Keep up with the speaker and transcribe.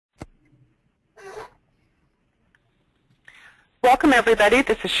Welcome everybody.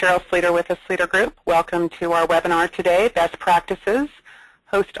 This is Cheryl Sleeter with the Sleeter Group. Welcome to our webinar today, Best Practices.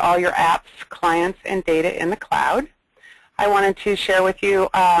 Host all your apps, clients, and data in the cloud. I wanted to share with you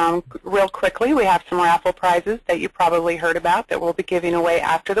real quickly, we have some raffle prizes that you probably heard about that we'll be giving away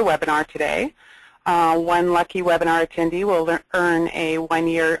after the webinar today. One lucky webinar attendee will earn a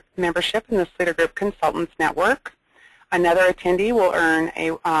one-year membership in the Sleeter Group Consultants Network. Another attendee will win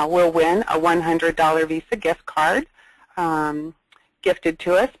a $100 Visa gift card gifted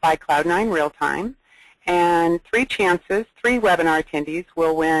to us by Cloud9 RealTime. And three webinar attendees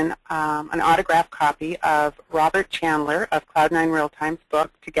will win an autographed copy of Robert Chandler of Cloud9 RealTime's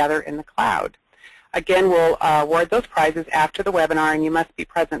book, Together in the Cloud. Again, we'll award those prizes after the webinar, and you must be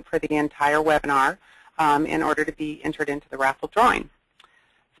present for the entire webinar in order to be entered into the raffle drawing.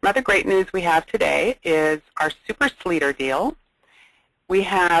 Some other great news we have today is our Super Sleeter deal. We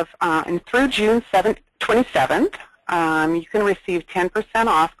have, through June 27th, you can receive 10%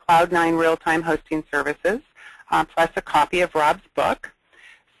 off Cloud9 RealTime hosting services, plus a copy of Rob's book.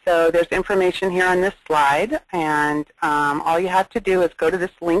 So there's information here on this slide, and all you have to do is go to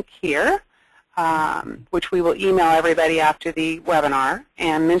this link here, which we will email everybody after the webinar,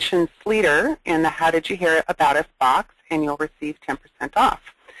 and mention Sleeter in the How Did You Hear About Us box, and you'll receive 10% off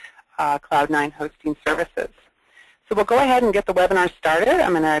Cloud9 hosting services. So we'll go ahead and get the webinar started.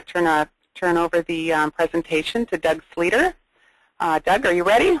 I'm going to turn over the presentation to Doug Sleeter. Doug, are you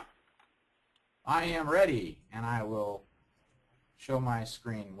ready? I am ready, and I will show my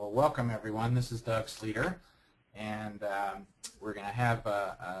screen. Well, welcome everyone. This is Doug Sleeter, and we're going to have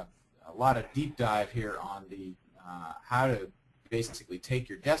a lot of deep dive here on the how to basically take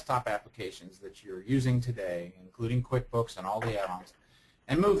your desktop applications that you're using today, including QuickBooks and all the add-ons,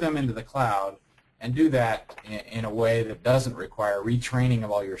 and move them into the cloud, and do that in a way that doesn't require retraining of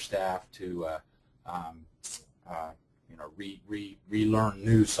all your staff to relearn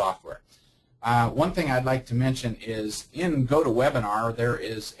new software. One thing I'd like to mention is in GoToWebinar there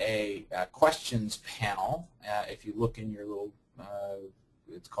is a questions panel. If you look in your little,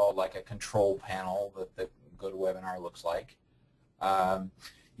 it's called like a control panel that GoToWebinar looks like.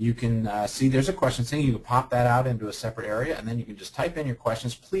 You can see there's a question thing. You can pop that out into a separate area, and then you can just type in your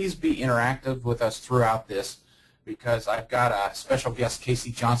questions. Please be interactive with us throughout this, because I've got a special guest,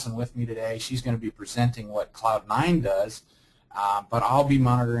 Casey Johnson, with me today. She's going to be presenting what Cloud9 does, but I'll be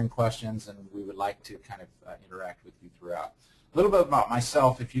monitoring questions, and we would like to kind of interact with you throughout. A little bit about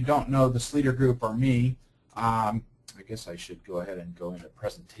myself. If you don't know the Sleeter Group or me, I guess I should go ahead and go into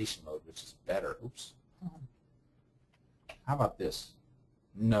presentation mode, which is better. Oops. How about this?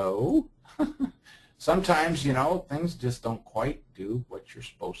 No. Sometimes, you know, things just don't quite do what you're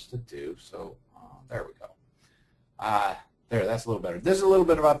supposed to do. So there we go. There, that's a little better. This is a little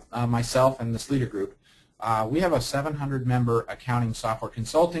bit about myself and the Sleeter Group. We have a 700-member accounting software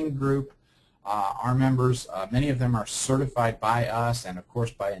consulting group. Our members, many of them are certified by us and, of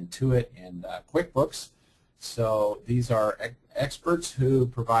course, by Intuit and QuickBooks. So these are experts who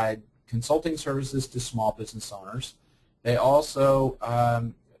provide consulting services to small business owners. They also,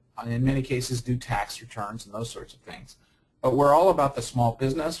 in many cases, do tax returns and those sorts of things. But we're all about the small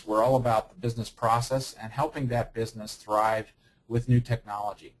business. We're all about the business process and helping that business thrive with new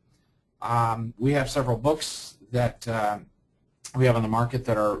technology. We have several books that we have on the market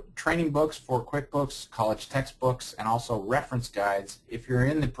that are training books for QuickBooks, college textbooks, and also reference guides. If you're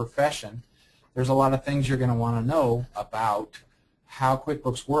in the profession, there's a lot of things you're going to want to know about how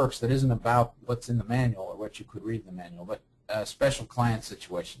QuickBooks works that isn't about what's in the manual or what you could read in the manual, but special client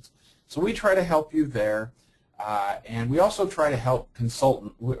situations. So we try to help you there, and we also try to help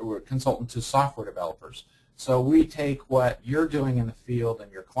we're consultant to software developers. So we take what you're doing in the field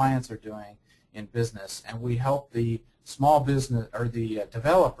and your clients are doing in business, and we help the small business or the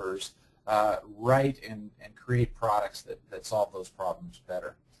developers write and create products that solve those problems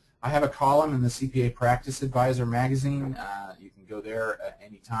better. I have a column in the CPA Practice Advisor magazine. You can go there at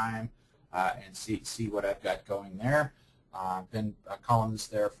any time and see what I've got going there. I've been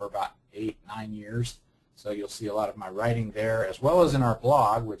columnist there for about 8-9 years, so you'll see a lot of my writing there, as well as in our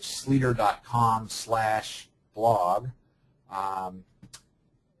blog, which is sleeter.com/blog.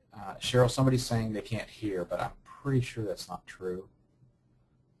 Cheryl, somebody's saying they can't hear, but I'm pretty sure that's not true.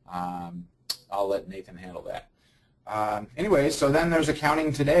 I'll let Nathan handle that. Anyway, so then there's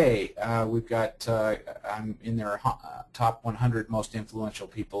Accounting Today. We've got, I'm in their top 100 most influential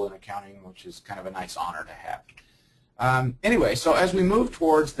people in accounting, which is kind of a nice honor to have. Anyway, so as we move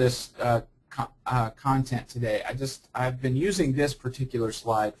towards this content today, I've been using this particular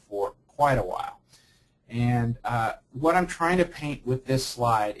slide for quite a while. And what I'm trying to paint with this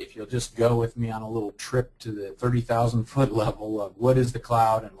slide, if you'll just go with me on a little trip to the 30,000 foot level of what is the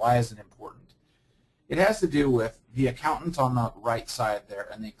cloud and why is it important, it has to do with the accountant on the right side there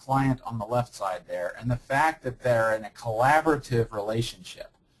and the client on the left side there, and the fact that they're in a collaborative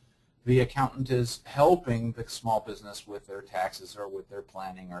relationship. The accountant is helping the small business with their taxes or with their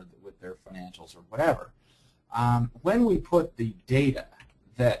planning or with their financials or whatever. When we put the data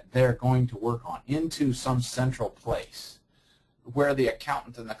that they're going to work on into some central place where the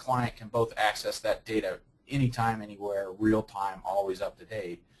accountant and the client can both access that data anytime, anywhere, real time, always up to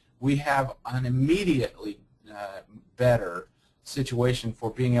date, we have an immediately better situation for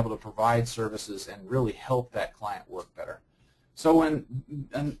being able to provide services and really help that client work better. So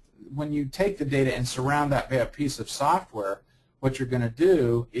when you take the data and surround that piece of software, what you're going to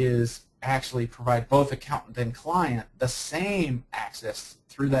do is actually provide both accountant and client the same access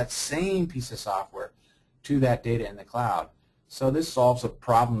through that same piece of software to that data in the cloud. So this solves a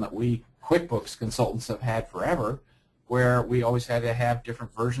problem that we QuickBooks consultants have had forever, where we always had to have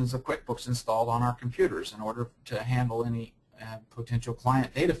different versions of QuickBooks installed on our computers in order to handle any potential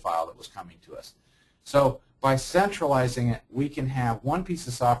client data file that was coming to us. So by centralizing it, we can have one piece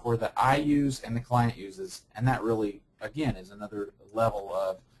of software that I use and the client uses, and that really, again, is another level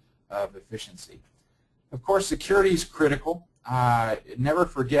of efficiency. Of course, security is critical. Never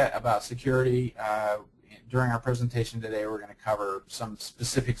forget about security. During our presentation today, we're going to cover some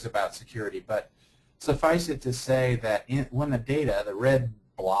specifics about security, but suffice it to say that when the data, the red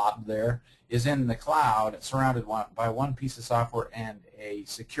blob there, is in the cloud, it's surrounded by one piece of software and a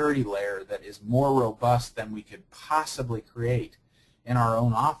security layer that is more robust than we could possibly create in our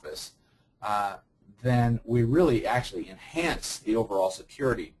own office, then we really actually enhance the overall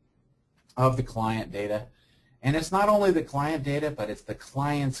security of the client data. And it's not only the client data, but it's the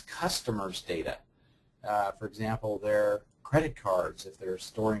client's customers' data. For example, their credit cards, if they're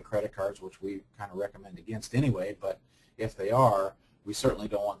storing credit cards, which we kind of recommend against anyway, but if they are, we certainly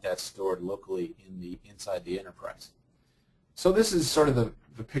don't want that stored locally inside the enterprise. So this is sort of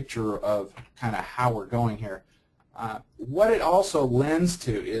the picture of kind of how we're going here. What it also lends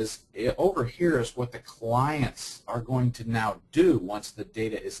to is, over here is what the clients are going to now do once the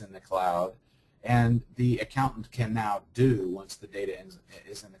data is in the cloud, and the accountant can now do once the data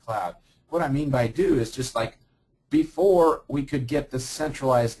is in the cloud. What I mean by do is just like before we could get the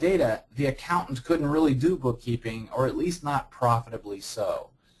centralized data, the accountant couldn't really do bookkeeping, or at least not profitably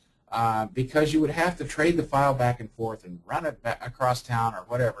so, because you would have to trade the file back and forth and run it back across town or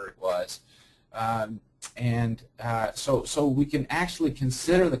whatever it was. So we can actually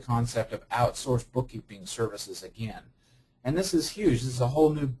consider the concept of outsourced bookkeeping services again. And this is huge. This is a whole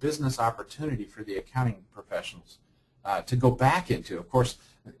new business opportunity for the accounting professionals to go back into. Of course,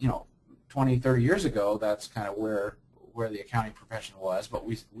 20, 30 years ago, that's kind of where the accounting profession was, but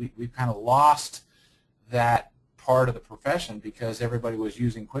we've kind of lost that part of the profession because everybody was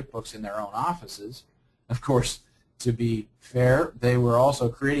using QuickBooks in their own offices. Of course, to be fair, they were also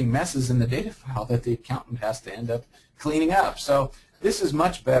creating messes in the data file that the accountant has to end up cleaning up. So this is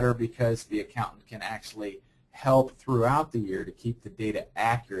much better because the accountant can actually help throughout the year to keep the data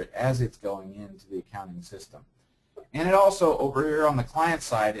accurate as it's going into the accounting system. And it also, over here on the client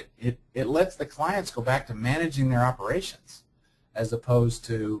side, it lets the clients go back to managing their operations as opposed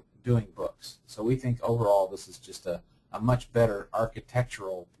to doing books. So we think overall this is just a much better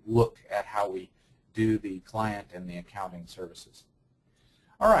architectural look at how we do the client and the accounting services.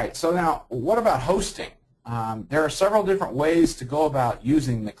 All right, so now what about hosting? There are several different ways to go about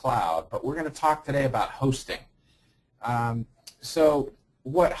using the cloud, but we're going to talk today about hosting. So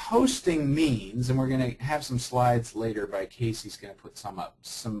what hosting means, and we're going to have some slides later by Casey's going to put some up,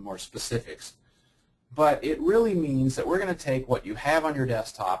 some more specifics, but it really means that we're going to take what you have on your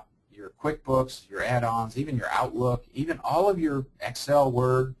desktop, your QuickBooks, your add-ons, even your Outlook, even all of your Excel,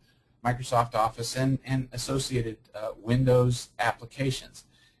 Word, Microsoft Office, and associated Windows applications,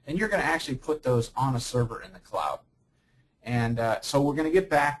 and you're going to actually put those on a server in the cloud. And so we're going to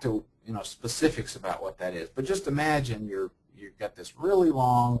get back to specifics about what that is, but just imagine you've got this really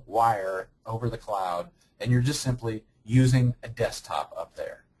long wire over the cloud, and you're just simply using a desktop up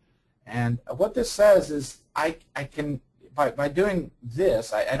there. And what this says is I can, by doing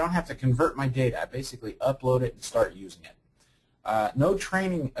this, I don't have to convert my data. I basically upload it and start using it. No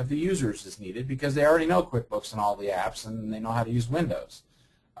training of the users is needed because they already know QuickBooks and all the apps, and they know how to use Windows.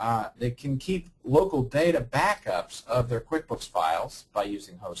 They can keep local data backups of their QuickBooks files by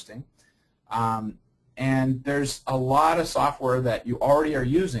using hosting. And there's a lot of software that you already are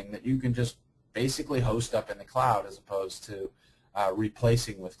using that you can just basically host up in the cloud as opposed to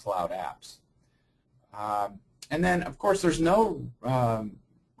replacing with cloud apps. And then, of course, there's no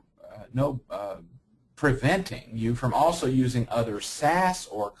preventing you from also using other SaaS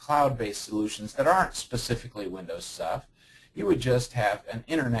or cloud-based solutions that aren't specifically Windows stuff. You would just have an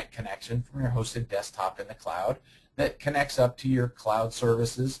internet connection from your hosted desktop in the cloud that connects up to your cloud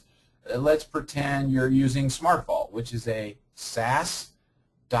services. Let's pretend you're using SmartVault, which is a SaaS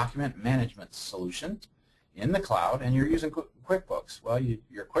document management solution in the cloud, and you're using QuickBooks. Well,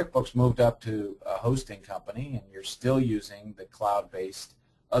 your QuickBooks moved up to a hosting company, and you're still using the cloud-based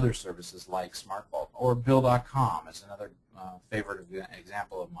other services like SmartVault, or Bill.com is another favorite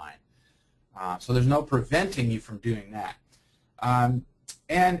example of mine. So there's no preventing you from doing that.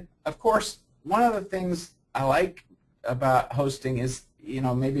 And of course, one of the things I like about hosting is,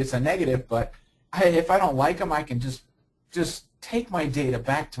 maybe it's a negative, but if I don't like them, I can just take my data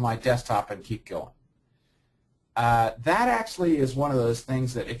back to my desktop and keep going. That actually is one of those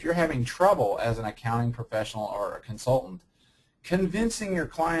things that if you're having trouble as an accounting professional or a consultant convincing your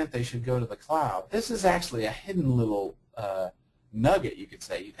client they should go to the cloud, this is actually a hidden little nugget, you could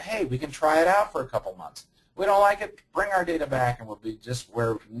say. Hey, we can try it out for a couple months. We don't like it, bring our data back, and we'll be just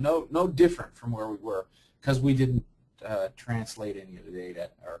no different from where we were because we didn't translate any of the data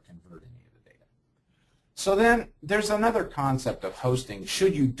or convert any of the data. So then there's another concept of hosting.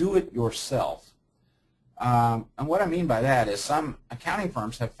 Should you do it yourself? And what I mean by that is some accounting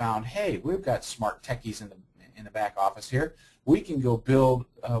firms have found, hey, we've got smart techies in the back office here. We can go build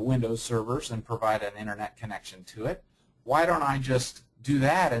Windows servers and provide an internet connection to it. Why don't I just do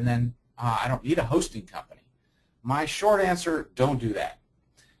that, and then I don't need a hosting company? My short answer, don't do that.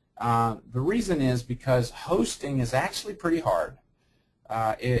 The reason is because hosting is actually pretty hard.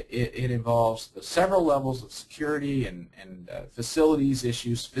 It involves several levels of security and facilities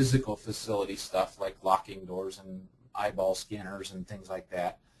issues, physical facility stuff like locking doors and eyeball scanners and things like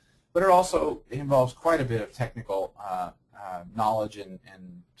that. But it also involves quite a bit of technical knowledge and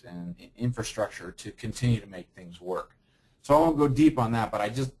infrastructure to continue to make things work. So I won't go deep on that, but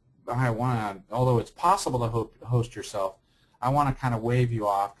I want to, although it's possible to host yourself, I want to kind of wave you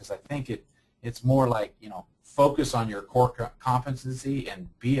off because I think it's more like, focus on your core competency and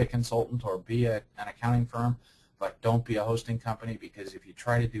be a consultant or be an accounting firm, but don't be a hosting company, because if you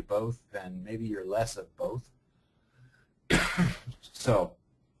try to do both, then maybe you're less of both. So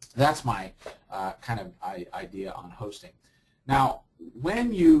that's my kind of idea on hosting. Now,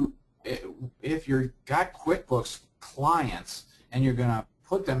 if you've got QuickBooks clients and you're going to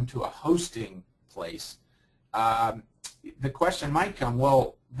put them to a hosting place, the question might come,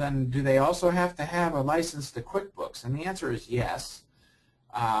 well, then do they also have to have a license to QuickBooks? And the answer is yes.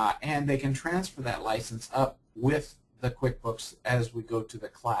 And they can transfer that license up with the QuickBooks as we go to the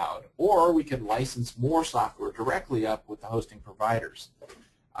cloud. Or we could license more software directly up with the hosting providers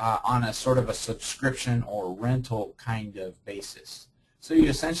on a sort of a subscription or rental kind of basis. So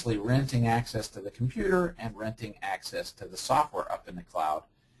you're essentially renting access to the computer and renting access to the software up in the cloud.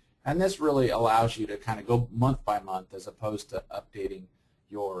 And this really allows you to kind of go month by month as opposed to updating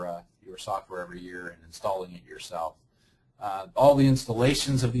your software every year and installing it yourself. All the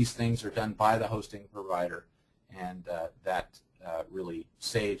installations of these things are done by the hosting provider, and that really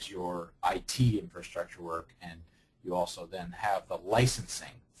saves your IT infrastructure work, and you also then have the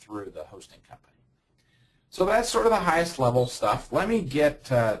licensing through the hosting company. So that's sort of the highest level stuff. Let me get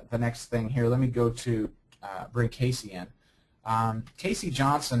the next thing here. Let me go to bring Casey in. Casey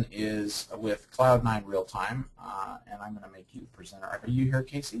Johnson is with Cloud9 RealTime, and I'm going to make you presenter. Are you here,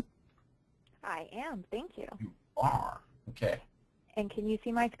 Casey? I am. Thank you. You are. Okay. And can you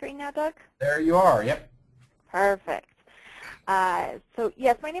see my screen now, Doug? There you are. Yep. Perfect. So,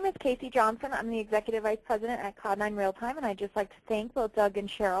 yes, my name is Casey Johnson. I'm the Executive Vice President at Cloud9 RealTime, and I'd just like to thank both Doug and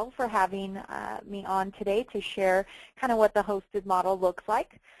Cheryl for having me on today to share kind of what the hosted model looks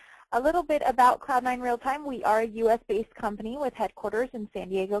like. A little bit about Cloud9 RealTime. We are a U.S.-based company with headquarters in San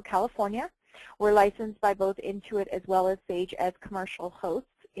Diego, California. We're licensed by both Intuit as well as Sage as commercial hosts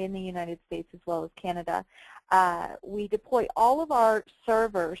in the United States as well as Canada. We deploy all of our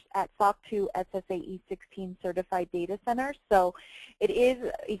servers at SOC 2 SSAE 16 certified data centers. So it is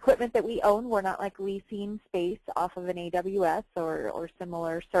equipment that we own. We're not like leasing space off of an AWS or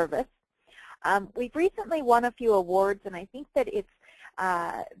similar service. We've recently won a few awards, and I think that it's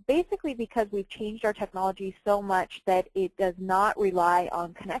basically because we've changed our technology so much that it does not rely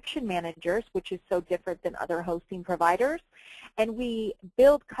on connection managers, which is so different than other hosting providers, and we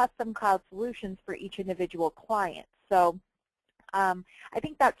build custom cloud solutions for each individual client. So I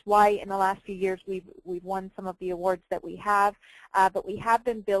think that's why in the last few years we've won some of the awards that we have, but we have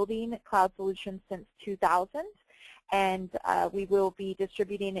been building cloud solutions since 2000. and we will be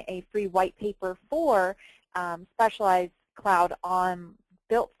distributing a free white paper for specialized cloud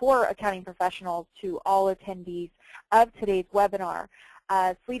built for accounting professionals to all attendees of today's webinar.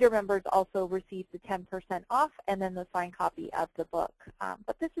 Sleeter members also receive the 10% off and then the signed copy of the book.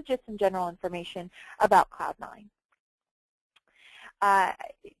 But this is just some general information about Cloud9.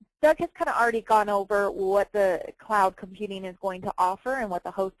 Doug has kind of already gone over what the cloud computing is going to offer and what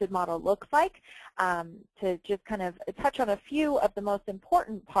the hosted model looks like. To just kind of touch on a few of the most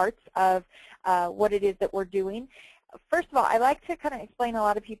important parts of what it is that we're doing. First of all, I like to kind of explain, a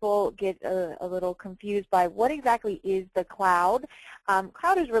lot of people get a little confused by what exactly is the cloud.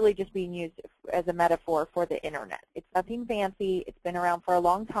 Cloud is really just being used as a metaphor for the internet. It's nothing fancy. It's been around for a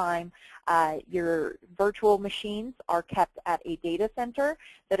long time. Your virtual machines are kept at a data center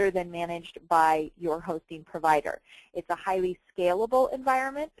that are then managed by your hosting provider. It's a highly scalable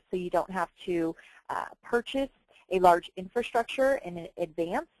environment, so you don't have to purchase a large infrastructure in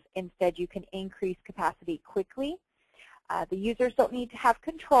advance. Instead, you can increase capacity quickly. The users don't need to have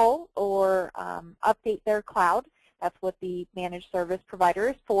control or update their cloud. That's what the managed service provider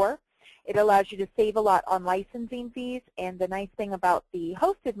is for. It allows you to save a lot on licensing fees, and the nice thing about the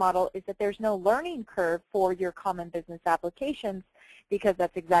hosted model is that there's no learning curve for your common business applications, because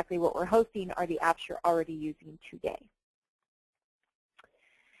that's exactly what we're hosting, are the apps you're already using today.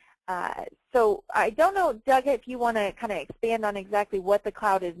 So I don't know, Doug, if you want to kind of expand on exactly what the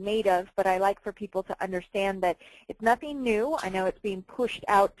cloud is made of, but I like for people to understand that it's nothing new. I know it's being pushed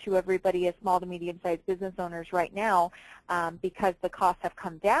out to everybody as small to medium-sized business owners right now because the costs have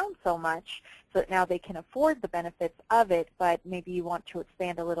come down so much, so that now they can afford the benefits of it, but maybe you want to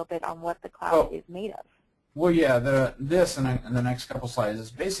expand a little bit on what the cloud is made of. Well, yeah, this and the next couple slides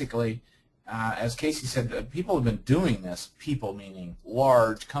is basically, as Casey said, people have been doing this. People, meaning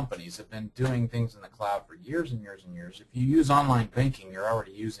large companies, have been doing things in the cloud for years and years and years. If you use online banking, you're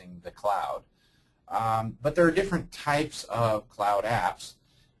already using the cloud. But there are different types of cloud apps.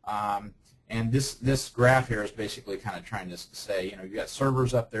 And this graph here is basically kind of trying to say, you know, you got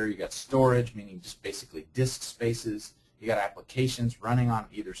servers up there, you got storage, meaning just basically disk spaces. You got applications running on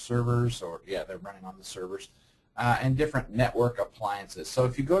either servers or, yeah, they're running on the servers. And different network appliances. So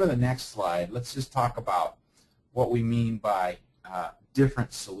if you go to the next slide, let's just talk about what we mean by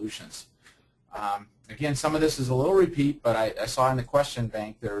different solutions. Again, some of this is a little repeat, but I saw in the question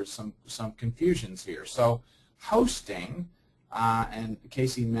bank there's some confusions here. So hosting, and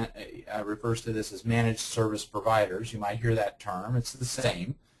Casey refers to this as managed service providers. You might hear that term. It's the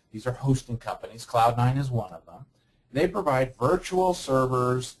same. These are hosting companies. Cloud9 is one of them. They provide virtual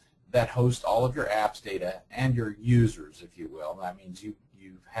servers that host all of your apps data and your users, if you will. That means you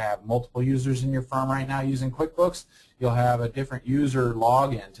have multiple users in your firm right now using QuickBooks. You'll have a different user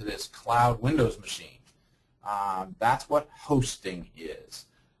login to this cloud Windows machine. That's what hosting is.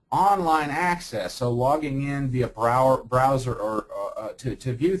 Online access, so logging in via browser or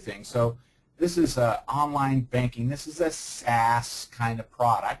to view things. So this is online banking. This is a SaaS kind of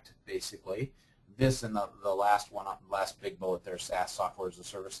product, basically. This and the last one, last big bullet there, SaaS, software as a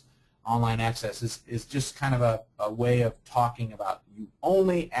service. Online access is just kind of a way of talking about you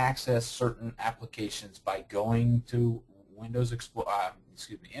only access certain applications by going to Windows Explorer,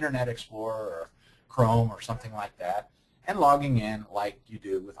 Internet Explorer or Chrome or something like that, and logging in like you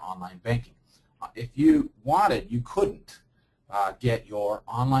do with online banking. If you wanted, you couldn't get your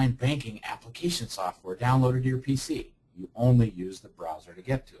online banking application software downloaded to your PC. You only use the browser to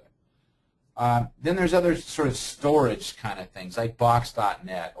get to it. Then there's other sort of storage kind of things like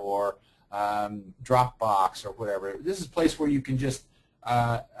Box.net or Dropbox or whatever. This is a place where you can just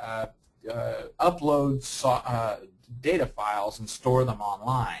upload data files and store them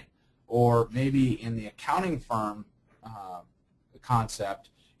online. Or maybe in the accounting firm concept,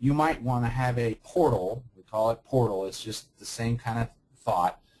 you might want to have a portal. We call it portal. It's just the same kind of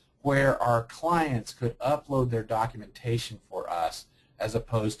thought, where our clients could upload their documentation for us, as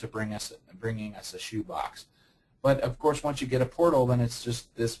opposed to bringing us a shoebox. But of course, once you get a portal, then it's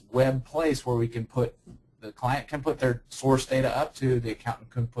just this web place where we can put, the client can put their source data up to, the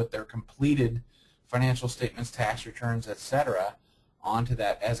accountant can put their completed financial statements, tax returns, etc., onto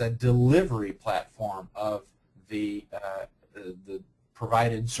that as a delivery platform of the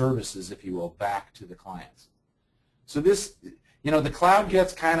provided services, if you will, back to the clients. So this, you know, the cloud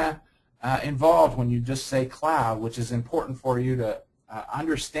gets kind of involved when you just say cloud, which is important for you to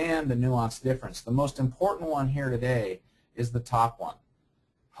understand the nuanced difference. The most important one here today is the top one.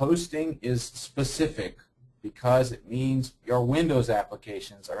 Hosting is specific because it means your Windows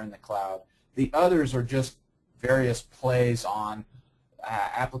applications are in the cloud. The others are just various plays on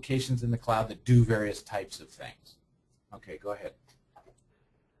applications in the cloud that do various types of things. Okay, go ahead.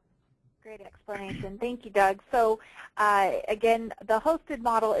 Great explanation. Thank you, Doug. So again, the hosted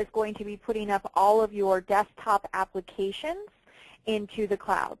model is going to be putting up all of your desktop applications into the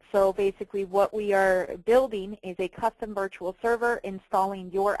cloud. So basically what we are building is a custom virtual server, installing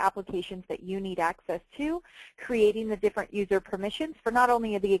your applications that you need access to, creating the different user permissions for not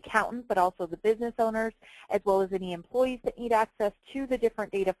only the accountant but also the business owners, as well as any employees that need access to the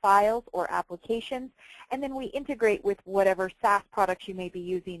different data files or applications. And then we integrate with whatever SaaS products you may be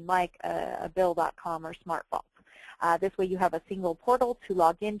using, like a Bill.com or SmartVault. This way you have a single portal to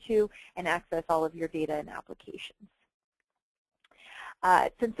log into and access all of your data and applications.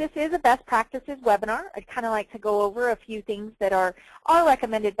 Since this is a best practices webinar, I'd kind of like to go over a few things that are our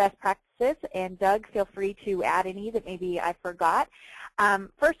recommended best practices, and Doug, feel free to add any that maybe I forgot.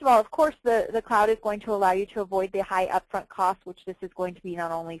 First of all, of course, the cloud is going to allow you to avoid the high upfront costs, which this is going to be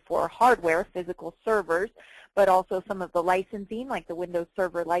not only for hardware, physical servers, but also some of the licensing, like the Windows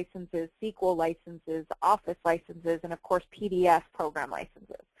Server licenses, SQL licenses, Office licenses, and of course PDF program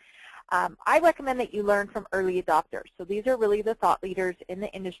licenses. I recommend that you learn from early adopters. So these are really the thought leaders in the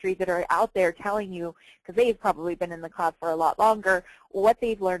industry that are out there telling you, because they've probably been in the cloud for a lot longer, what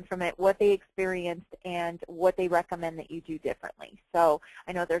they've learned from it, what they experienced, and what they recommend that you do differently. So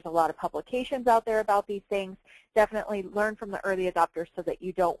I know there's a lot of publications out there about these things. Definitely learn from the early adopters so that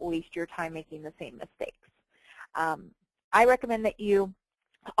you don't waste your time making the same mistakes. I recommend that you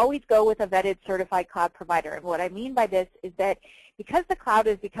always go with a vetted certified cloud provider. And what I mean by this is that because the cloud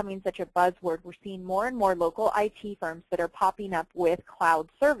is becoming such a buzzword, we're seeing more and more local IT firms that are popping up with cloud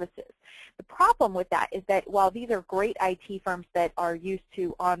services. The problem with that is that while these are great IT firms that are used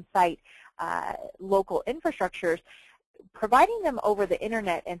to on-site local infrastructures, providing them over the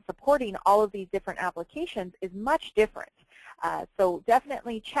internet and supporting all of these different applications is much different. So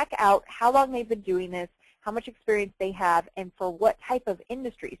definitely check out how long they've been doing this, how much experience they have, and for what type of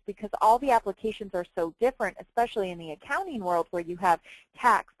industries, because all the applications are so different, especially in the accounting world where you have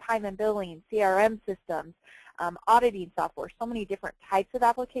tax, time and billing, CRM systems, auditing software, so many different types of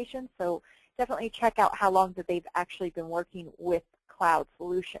applications. So definitely check out how long that they've actually been working with cloud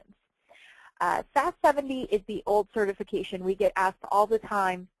solutions. SAS 70 is the old certification. We get asked all the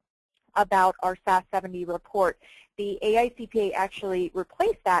time about our SAS 70 report. The AICPA actually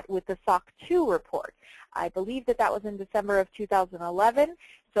replaced that with the SOC 2 report. I believe that that was in December of 2011.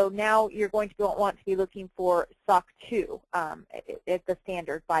 So now you're going to want to be looking for SOC 2 as the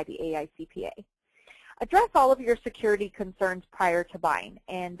standard by the AICPA. Address all of your security concerns prior to buying.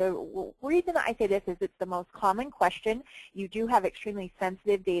 And the reason I say this is it's the most common question. You do have extremely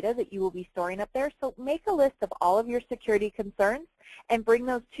sensitive data that you will be storing up there. So make a list of all of your security concerns and bring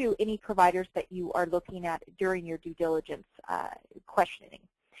those to any providers that you are looking at during your due diligence questioning.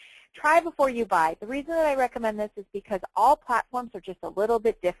 Try before you buy. The reason that I recommend this is because all platforms are just a little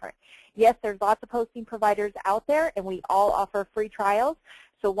bit different. Yes, there's lots of hosting providers out there, and we all offer free trials.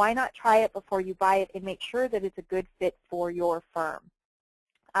 So why not try it before you buy it and make sure that it's a good fit for your firm?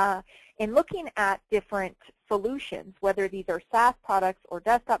 In looking at different solutions, whether these are SaaS products or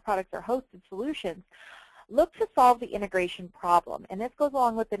desktop products or hosted solutions, look to solve the integration problem. And this goes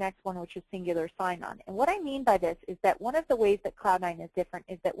along with the next one, which is singular sign-on. And what I mean by this is that one of the ways that Cloud9 is different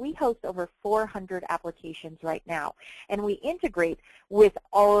is that we host over 400 applications right now. And we integrate with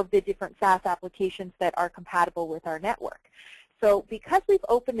all of the different SaaS applications that are compatible with our network. So because we've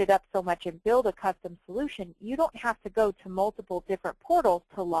opened it up so much and build a custom solution, you don't have to go to multiple different portals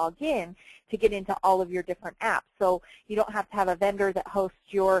to log in to get into all of your different apps. So you don't have to have a vendor that hosts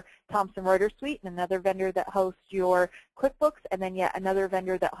your Thomson Reuters suite and another vendor that hosts your QuickBooks and then yet another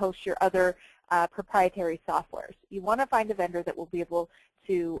vendor that hosts your other proprietary softwares. You want to find a vendor that will be able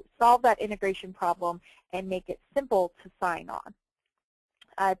to solve that integration problem and make it simple to sign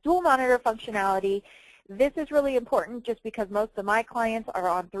on. Dual monitor functionality. This is really important just because most of my clients are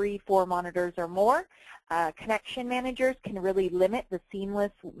on 3, 4 monitors or more. Connection managers can really limit the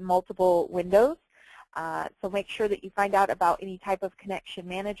seamless multiple windows. So make sure that you find out about any type of connection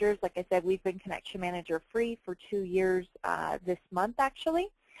managers. Like I said, we've been connection manager free for 2 years this month actually.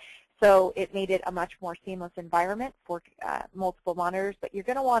 So it made it a much more seamless environment for multiple monitors, but you're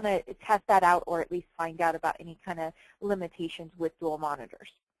going to want to test that out or at least find out about any kind of limitations with dual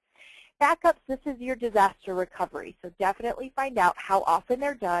monitors. Backups, this is your disaster recovery, so definitely find out how often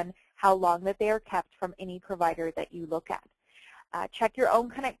they're done, how long that they are kept from any provider that you look at. Check your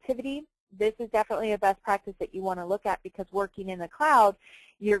own connectivity. This is definitely a best practice that you want to look at because working in the cloud,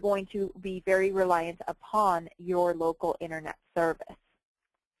 you're going to be very reliant upon your local internet service.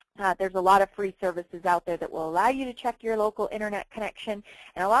 There's a lot of free services out there that will allow you to check your local internet connection,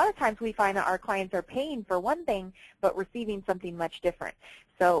 and a lot of times we find that our clients are paying for one thing but receiving something much different.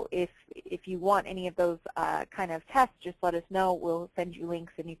 So if you want any of those kind of tests, just let us know. We'll send you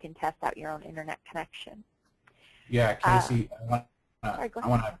links and you can test out your own internet connection. Yeah, Casey, I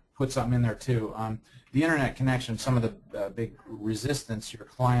want to put something in there too. The internet connection, some of the big resistance your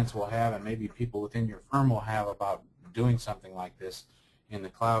clients will have, and maybe people within your firm will have about doing something like this in the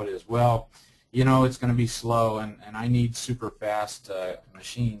cloud is, well, you know, it's going to be slow, and I need super fast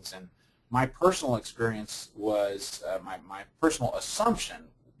machines. And my personal experience was, my personal assumption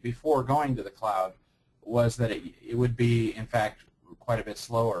before going to the cloud was that it would be, in fact, quite a bit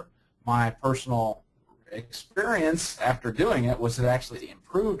slower. My personal experience after doing it was it actually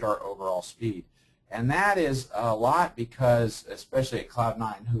improved our overall speed. And that is a lot because, especially at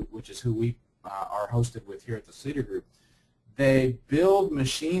Cloud9, which is who we are hosted with here at the Sleeter Group, they build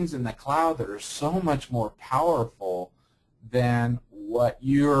machines in the cloud that are so much more powerful than what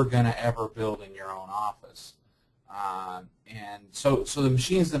you're going to ever build in your own office. And so the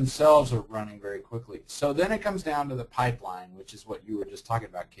machines themselves are running very quickly. So then it comes down to the pipeline, which is what you were just talking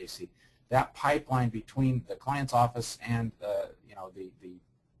about, Casey. That pipeline between the client's office and the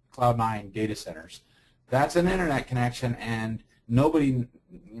Cloud9 data centers. That's an internet connection, and nobody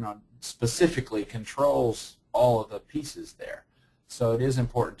specifically controls all of the pieces there. So it is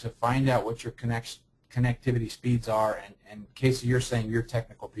important to find out what your connectivity speeds are, and Casey, you're saying your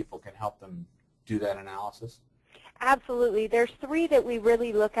technical people can help them do that analysis? Absolutely. There's three that we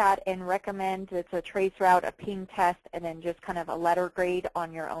really look at and recommend. It's a trace route, a ping test, and then just kind of a letter grade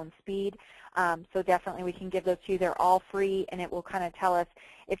on your own speed. So definitely we can give those to you. They're all free, and it will kind of tell us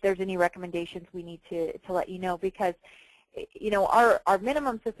if there's any recommendations we need to let you know, because our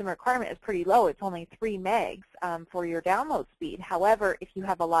minimum system requirement is pretty low. It's only 3 megs for your download speed. However, if you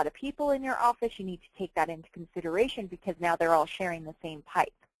have a lot of people in your office, you need to take that into consideration because now they're all sharing the same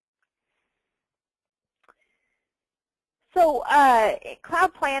pipe. So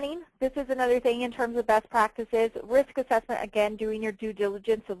cloud planning, this is another thing in terms of best practices. Risk assessment, again, doing your due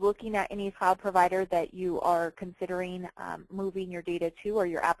diligence of looking at any cloud provider that you are considering moving your data to or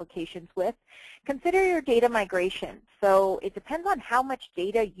your applications with. Consider your data migration. So it depends on how much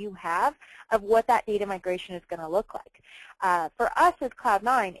data you have of what that data migration is going to look like. For us as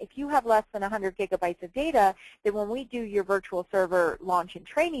Cloud9, if you have less than 100 gigabytes of data, then when we do your virtual server launch and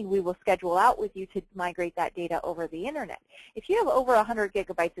training, we will schedule out with you to migrate that data over the internet. If you have over 100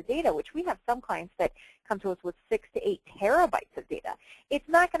 gigabytes of data, which we have some clients that come to us with 6 to 8 terabytes of data, it's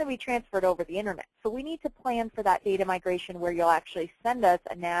not going to be transferred over the internet. So we need to plan for that data migration where you'll actually send us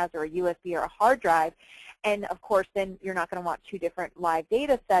a NAS or a USB or a hard drive. And of course, then you're not going to want 2 different live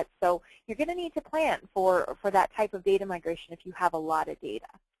data sets. So you're going to need to plan for that type of data migration if you have a lot of data.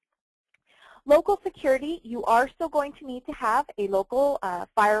 Local security, you are still going to need to have a local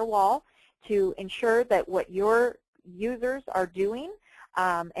firewall to ensure that what your users are doing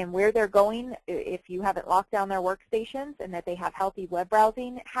and where they're going, if you haven't locked down their workstations, and that they have healthy web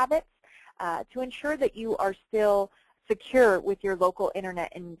browsing habits, to ensure that you are still secure with your local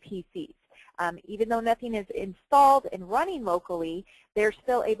internet and PCs. Even though nothing is installed and running locally, they're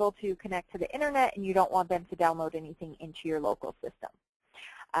still able to connect to the internet, and you don't want them to download anything into your local system.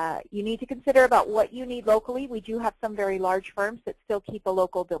 You need to consider about what you need locally. We do have some very large firms that still keep a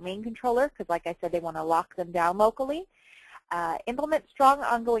local domain controller because, like I said, they want to lock them down locally. Implement strong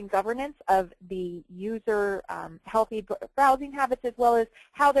ongoing governance of the user healthy browsing habits, as well as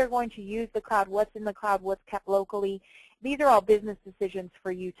how they're going to use the cloud, what's in the cloud, what's kept locally. These are all business decisions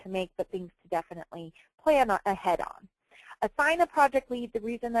for you to make, but things to definitely plan ahead on. Assign a project lead. The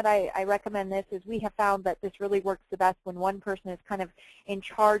reason that I recommend this is we have found that this really works the best when one person is kind of in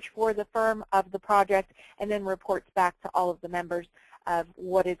charge for the firm of the project and then reports back to all of the members of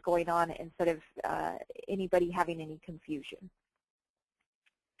what is going on instead of anybody having any confusion.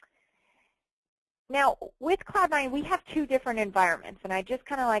 Now, with Cloud9, we have 2 different environments, and I just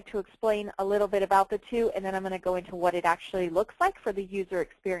kind of like to explain a little bit about the 2, and then I'm going to go into what it actually looks like for the user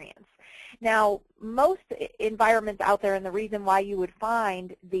experience. Now, most environments out there, and the reason why you would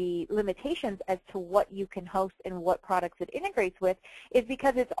find the limitations as to what you can host and what products it integrates with is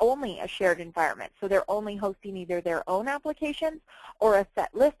because it's only a shared environment. So they're only hosting either their own applications or a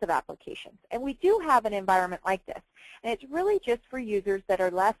set list of applications. And we do have an environment like this, and it's really just for users that are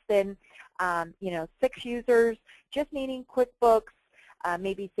less than 6 users, just needing QuickBooks,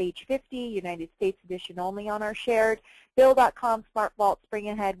 maybe Sage 50, United States edition only on our shared, Bill.com, Smart Vault, Spring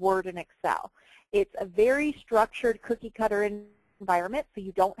Ahead, Word, and Excel. It's a very structured cookie cutter environment, so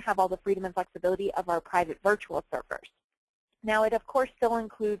you don't have all the freedom and flexibility of our private virtual servers. Now, it of course still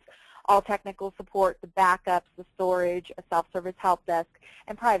includes all technical support, the backups, the storage, a self-service help desk,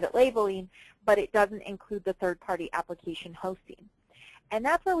 and private labeling, but it doesn't include the third-party application hosting. And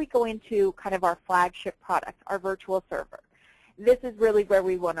that's where we go into kind of our flagship product, our virtual server. This is really where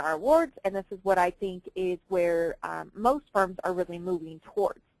we won our awards, and this is what I think is where most firms are really moving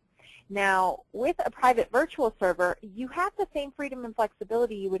towards. Now, with a private virtual server, you have the same freedom and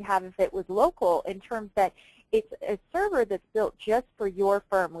flexibility you would have if it was local, in terms that it's a server that's built just for your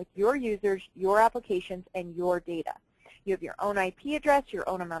firm with your users, your applications, and your data. You have your own IP address, your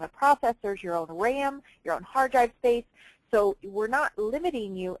own amount of processors, your own RAM, your own hard drive space. So we're not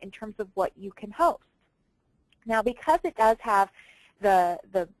limiting you in terms of what you can host. Now, because it does have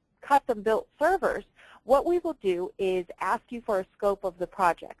the custom-built servers, what we will do is ask you for a scope of the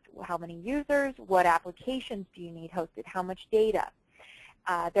project. How many users? What applications do you need hosted? How much data?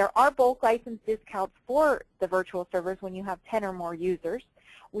 There are bulk license discounts for the virtual servers when you have 10 or more users.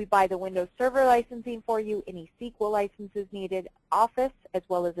 We buy the Windows Server licensing for you, any SQL licenses needed, Office, as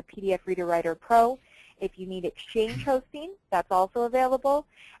well as a PDF Reader Writer Pro. If you need Exchange hosting, that's also available.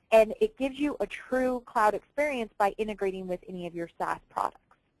 And it gives you a true cloud experience by integrating with any of your SaaS products.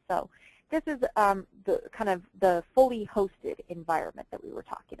 So this is the kind of the fully hosted environment that we were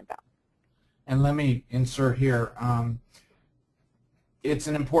talking about. And let me insert here. It's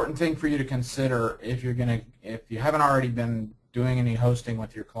an important thing for you to consider if you haven't already been doing any hosting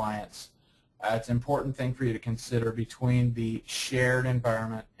with your clients. It's an important thing for you to consider between the shared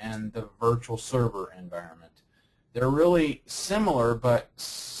environment and the virtual server environment. They're really similar but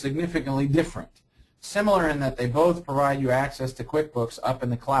significantly different. Similar in that they both provide you access to QuickBooks up in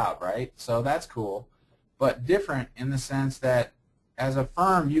the cloud, right? So that's cool. But different in the sense that as a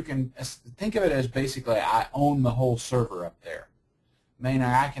firm, you can think of it as basically I own the whole server up there. Meaning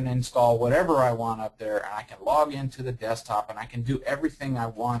I can install whatever I want up there, and I can log into the desktop, and I can do everything I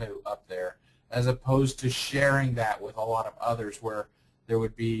want to up there, as opposed to sharing that with a lot of others where there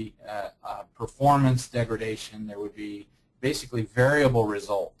would be performance degradation, there would be basically variable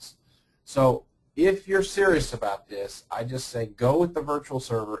results. So if you're serious about this, I just say go with the virtual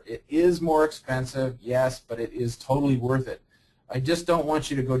server. It is more expensive, yes, but it is totally worth it. I just don't want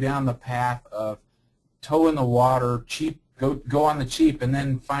you to go down the path of toe in the water, cheap, go on the cheap, and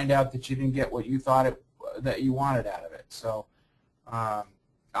then find out that you didn't get what you thought that you wanted out of it. So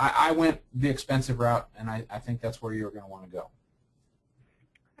I went the expensive route, and I think that's where you're going to want to go.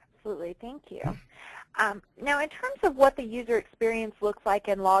 Absolutely, thank you. Now, in terms of what the user experience looks like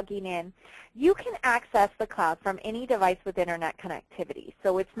in logging in, you can access the cloud from any device with internet connectivity.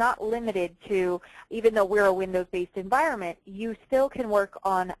 So it's not limited to, even though we're a Windows-based environment, you still can work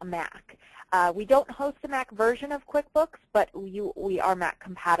on a Mac. We don't host a Mac version of QuickBooks, but we are Mac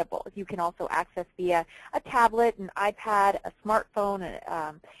compatible. You can also access via a tablet, an iPad, a smartphone,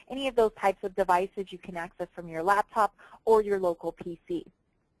 any of those types of devices you can access from your laptop or your local PC.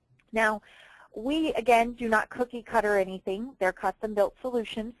 Now, we, again, do not cookie cutter anything. They're custom-built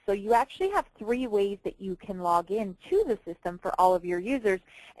solutions, so you actually have 3 ways that you can log in to the system for all of your users,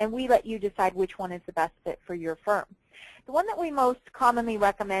 and we let you decide which one is the best fit for your firm. The one that we most commonly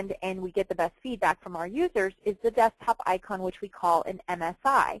recommend and we get the best feedback from our users is the desktop icon, which we call an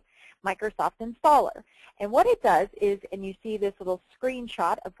MSI, Microsoft Installer. And what it does is, and you see this little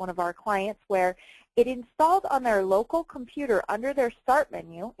screenshot of one of our clients where it installed on their local computer under their Start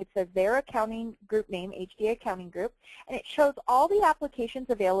menu. It says their accounting group name, HDA Accounting Group, and it shows all the applications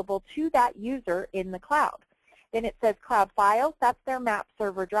available to that user in the cloud. Then it says Cloud Files, that's their map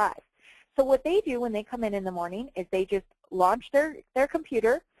server drive. So what they do when they come in the morning is they just launch their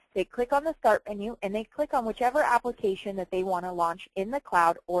computer, they click on the Start menu, and they click on whichever application that they want to launch in the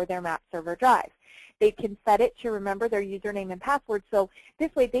cloud or their map server drive. They can set it to remember their username and password, so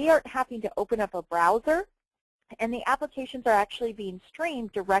this way they aren't having to open up a browser, and the applications are actually being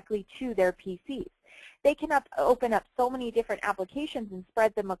streamed directly to their PCs. They can open up so many different applications and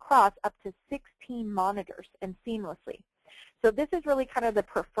spread them across up to 16 monitors and seamlessly. So this is really kind of the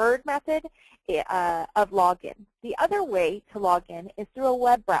preferred method of login. The other way to log in is through a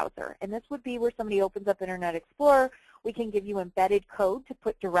web browser, and this would be where somebody opens up Internet Explorer. We can give you embedded code to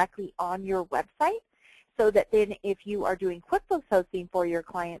put directly on your website, so that then if you are doing QuickBooks hosting for your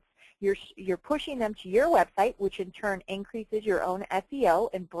clients, you're pushing them to your website, which in turn increases your own SEO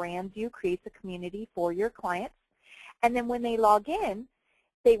and brands you, creates a community for your clients. And then when they log in,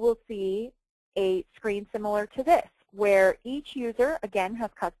 they will see a screen similar to this, where each user, again, has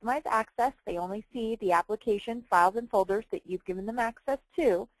customized access. They only see the applications, files, and folders that you've given them access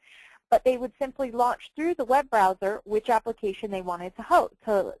to, but they would simply launch through the web browser which application they wanted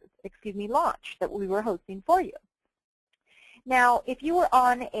to launch that we were hosting for you. Now, if you were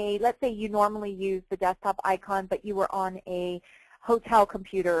on a, let's say you normally use the desktop icon, but you were on a hotel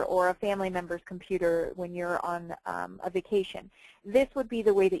computer or a family member's computer when you're on a vacation, this would be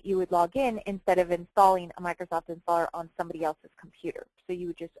the way that you would log in instead of installing a Microsoft installer on somebody else's computer. So you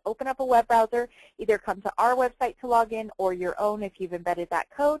would just open up a web browser, either come to our website to log in or your own if you've embedded that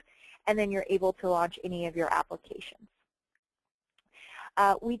code, and then you're able to launch any of your applications.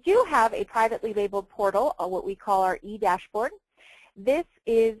 We do have a privately labeled portal, what we call our e-dashboard. This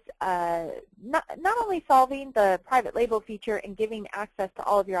is not only solving the private label feature and giving access to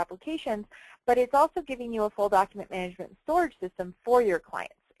all of your applications, but it's also giving you a full document management and storage system for your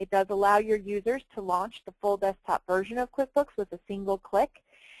clients. It does allow your users to launch the full desktop version of QuickBooks with a single click,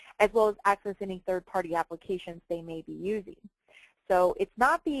 as well as access any third-party applications they may be using. So it's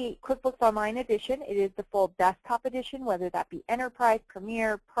not the QuickBooks Online edition, it is the full desktop edition, whether that be Enterprise,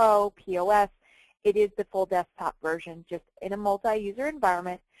 Premier, Pro, POS. It is the full desktop version, just in a multi-user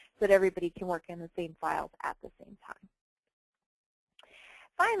environment so that everybody can work in the same files at the same time.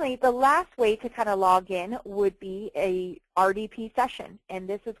 Finally, the last way to kind of log in would be a RDP session, and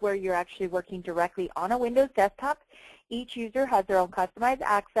this is where you're actually working directly on a Windows desktop. Each user has their own customized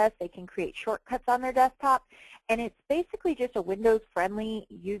access. They can create shortcuts on their desktop, and it's basically just a Windows-friendly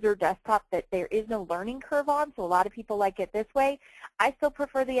user desktop that there is no learning curve on, so a lot of people like it this way. I still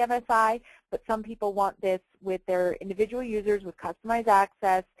prefer the MSI, but some people want this with their individual users with customized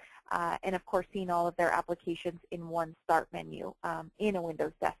access, and of course seeing all of their applications in one start menu in a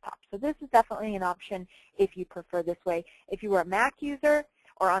Windows desktop. So this is definitely an option if you prefer this way. If you are a Mac user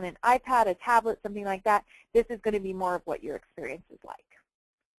or on an iPad, a tablet, something like that, this is going to be more of what your experience is like.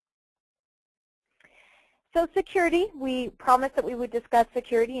 So security, we promised that we would discuss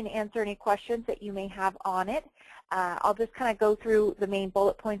security and answer any questions that you may have on it. I'll just kind of go through the main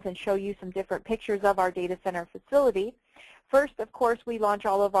bullet points and show you some different pictures of our data center facility. First, of course, we launch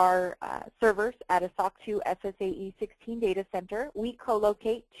all of our servers at a SOC 2 SSAE 16 data center. We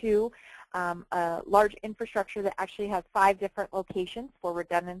co-locate to a large infrastructure that actually has 5 different locations for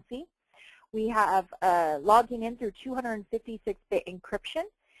redundancy. We have logging in through 256-bit encryption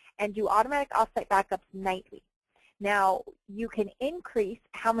and do automatic offsite backups nightly. Now, you can increase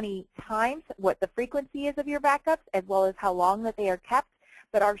how many times, what the frequency is of your backups, as well as how long that they are kept,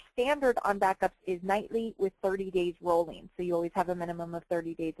 but our standard on backups is nightly with 30 days rolling, so you always have a minimum of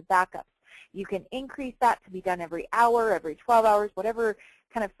 30 days of backups. You can increase that to be done every hour, every 12 hours, whatever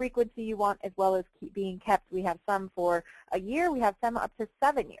kind of frequency you want, as well as keep being kept. We have some for a year, we have some up to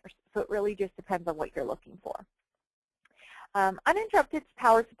 7 years, so it really just depends on what you're looking for. Uninterrupted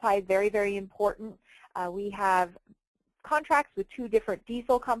power supply is very, very important. We have contracts with 2 different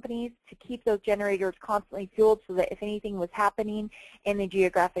diesel companies to keep those generators constantly fueled so that if anything was happening in the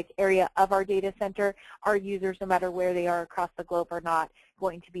geographic area of our data center, our users, no matter where they are across the globe, are not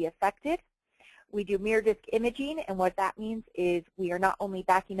going to be affected. We do mirror disk imaging, and what that means is we are not only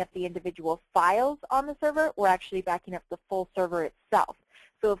backing up the individual files on the server, we're actually backing up the full server itself.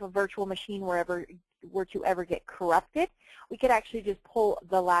 So if a virtual machine were to ever get corrupted, we could actually just pull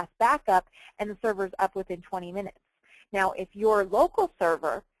the last backup and the server's up within 20 minutes. Now, if your local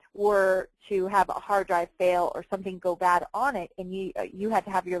server were to have a hard drive fail or something go bad on it and you had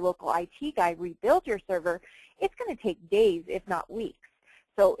to have your local IT guy rebuild your server, it's going to take days, if not weeks.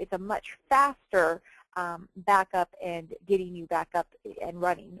 So it's a much faster backup and getting you back up and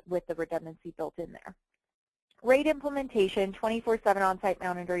running with the redundancy built in there. RAID implementation, 24/7 on-site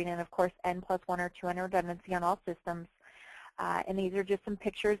monitoring, and of course N+1 or 200 redundancy on all systems. And these are just some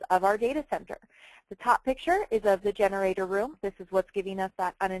pictures of our data center. The top picture is of the generator room. This is what's giving us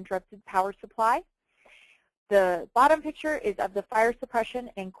that uninterrupted power supply. The bottom picture is of the fire suppression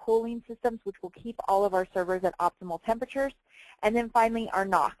and cooling systems, which will keep all of our servers at optimal temperatures. And then finally our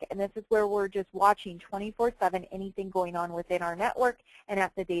NOC, and this is where we're just watching 24/7 anything going on within our network and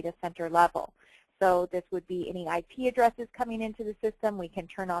at the data center level. So this would be any IP addresses coming into the system. We can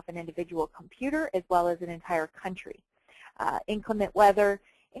turn off an individual computer as well as an entire country. Inclement weather,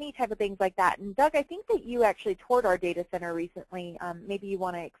 any type of things like that. And Doug, I think that you actually toured our data center recently. Maybe you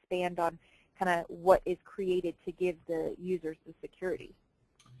want to expand on kind of what is created to give the users the security.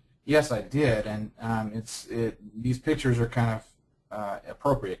 Yes, I did, and these pictures are kind of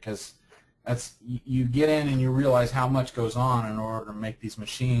appropriate because you get in and you realize how much goes on in order to make these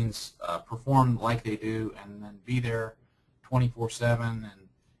machines perform like they do, and then be there 24/7. And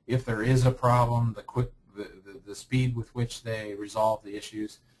if there is a problem, the speed with which they resolve the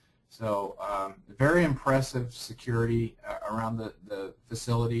issues. So very impressive security around the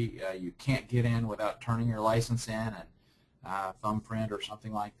facility. You can't get in without turning your license in and thumbprint or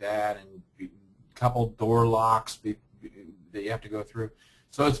something like that, and a couple door locks that you have to go through.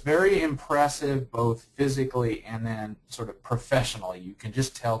 So it's very impressive both physically and then sort of professionally. You can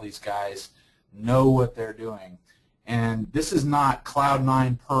just tell these guys know what they're doing. And this is not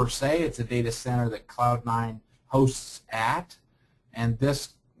Cloud9 per se. It's a data center that Cloud9 hosts at. And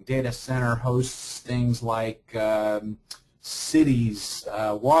this data center hosts things like cities,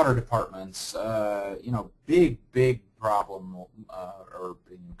 water departments, you know, big problem or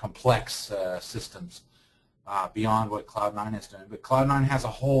complex systems beyond what Cloud9 is doing. But Cloud9 has a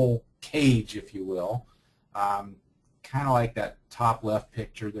whole cage, if you will, kind of like that top left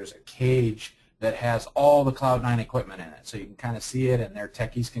picture. There's a cage that has all the Cloud9 equipment in it. So you can kind of see it, and their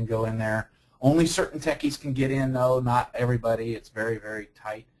techies can go in there. Only certain techies can get in, though, not everybody. It's very, very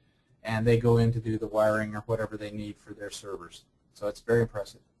tight. And they go in to do the wiring or whatever they need for their servers. So it's very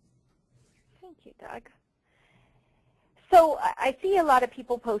impressive. Thank you, Doug. So I see a lot of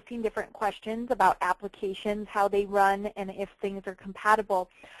people posting different questions about applications, how they run, and if things are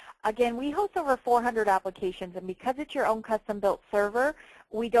compatible. Again, we host over 400 applications, and because it's your own custom-built server,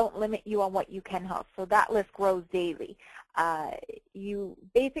 we don't limit you on what you can host. So that list grows daily. You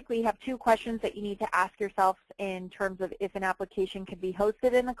basically have two questions that you need to ask yourself in terms of if an application can be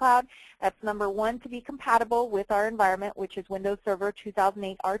hosted in the cloud. That's number one, to be compatible with our environment, which is Windows Server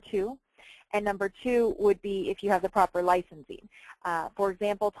 2008 R2. And number two would be if you have the proper licensing. For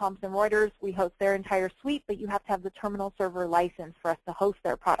example, Thomson Reuters, we host their entire suite, but you have to have the terminal server license for us to host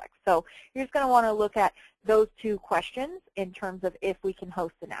their products. So you're just going to want to look at those two questions in terms of if we can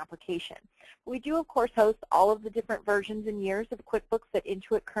host an application. We do, of course, host all of the different versions and years of QuickBooks that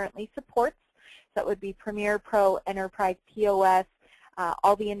Intuit currently supports. So that would be Premier, Pro, Enterprise, POS,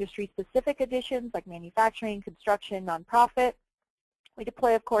 all the industry-specific editions like manufacturing, construction, nonprofit. We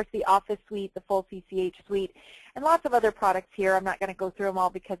deploy, of course, the Office suite, the full CCH suite, and lots of other products here. I'm not going to go through them all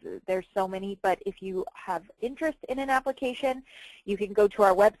because there's so many, but if you have interest in an application, you can go to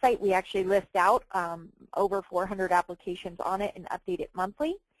our website. We actually list out over 400 applications on it and update it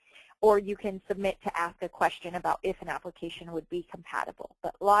monthly, or you can submit to ask a question about if an application would be compatible,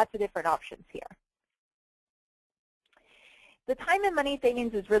 but lots of different options here. The time and money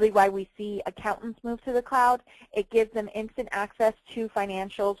savings is really why we see accountants move to the cloud. It gives them instant access to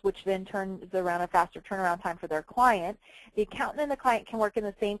financials, which then turns around a faster turnaround time for their client. The accountant and the client can work in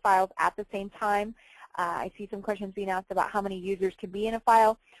the same files at the same time. I see some questions being asked about how many users can be in a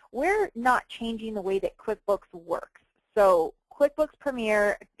file. We're not changing the way that QuickBooks works. So QuickBooks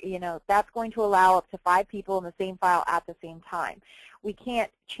Premier, you know, that's going to allow up to 5 people in the same file at the same time. We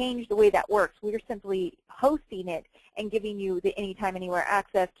can't change the way that works. We're simply hosting it and giving you the anytime, anywhere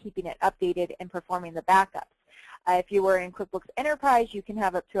access, keeping it updated, and performing the backups. If you were in QuickBooks Enterprise, you can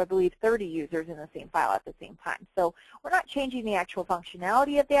have up to, I believe, 30 users in the same file at the same time. So we're not changing the actual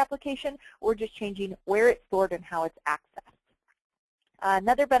functionality of the application. We're just changing where it's stored and how it's accessed.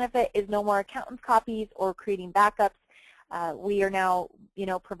 Another benefit is no more accountants copies or creating backups. We are now, you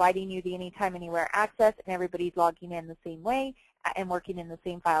know, providing you the anytime, anywhere access, and everybody's logging in the same way and working in the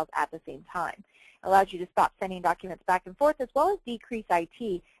same files at the same time. It allows you to stop sending documents back and forth, as well as decrease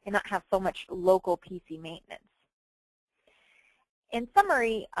IT and not have so much local PC maintenance. In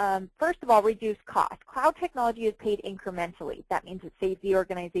summary, first of all, reduce cost. Cloud technology is paid incrementally. That means it saves the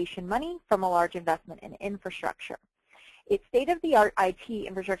organization money from a large investment in infrastructure. It's state-of-the-art IT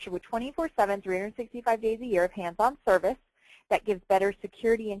infrastructure with 24/7, 365 days a year of hands-on service that gives better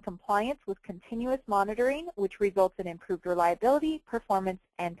security and compliance with continuous monitoring, which results in improved reliability, performance,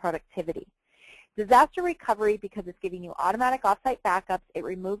 and productivity. Disaster recovery, because it's giving you automatic offsite backups, it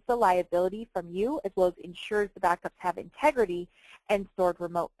removes the liability from you as well as ensures the backups have integrity and stored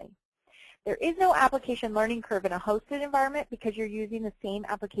remotely. There is no application learning curve in a hosted environment because you're using the same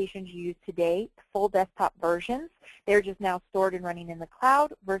applications you use today, full desktop versions. They're just now stored and running in the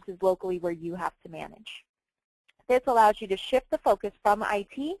cloud versus locally where you have to manage. This allows you to shift the focus from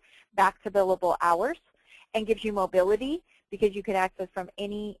IT back to billable hours and gives you mobility because you can access from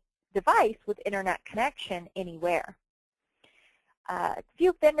any device with internet connection anywhere. A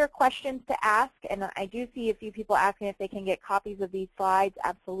few vendor questions to ask, and I do see a few people asking if they can get copies of these slides.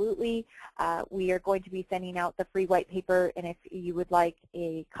 Absolutely. We are going to be sending out the free white paper, and if you would like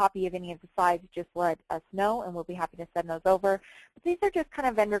a copy of any of the slides, just let us know, and we'll be happy to send those over. But these are just kind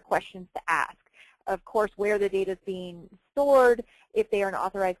of vendor questions to ask. Of course, where the data is being stored, if they are an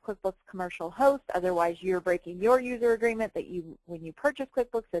authorized QuickBooks commercial host, otherwise you're breaking your user agreement that when you purchase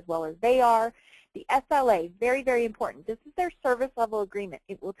QuickBooks as well as they are. The SLA, very, very important. This is their service level agreement.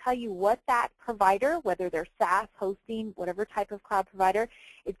 It will tell you what that provider, whether they're SaaS, hosting, whatever type of cloud provider,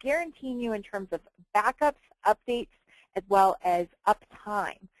 is guaranteeing you in terms of backups, updates, as well as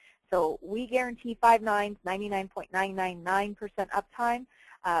uptime. So we guarantee 5 nines, 99.999% uptime.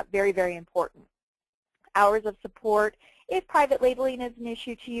 Very, very important. Hours of support. If private labeling is an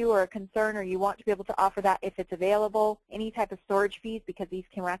issue to you or a concern, or you want to be able to offer that if it's available, any type of storage fees, because these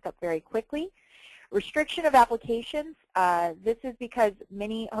can rack up very quickly. Restriction of applications. This is because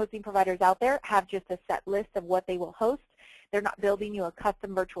many hosting providers out there have just a set list of what they will host. They're not building you a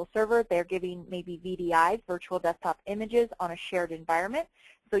custom virtual server. They're giving maybe VDIs, virtual desktop images, on a shared environment.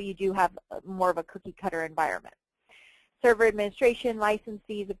 So you do have more of a cookie cutter environment. Server administration, license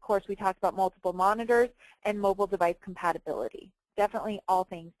fees, of course, we talked about multiple monitors, and mobile device compatibility. Definitely all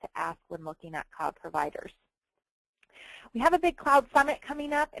things to ask when looking at cloud providers. We have a big cloud summit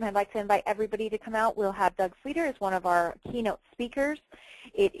coming up, and I'd like to invite everybody to come out. We'll have Doug Sleeter as one of our keynote speakers.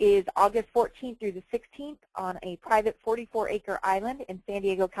 It is August 14th through the 16th on a private 44-acre island in San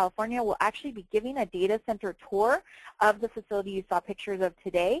Diego, California. We'll actually be giving a data center tour of the facility you saw pictures of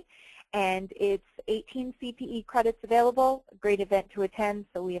today. And it's 18 CPE credits available. A great event to attend,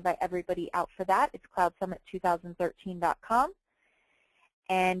 so we invite everybody out for that. It's cloudsummit2013.com.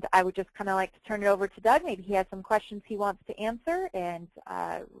 And I would just kind of like to turn it over to Doug. Maybe he has some questions he wants to answer, and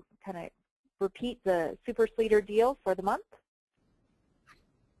kind of repeat the Super Sleeter deal for the month.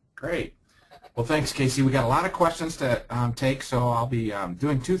 Great. Well, thanks, Casey. We got a lot of questions to take, so I'll be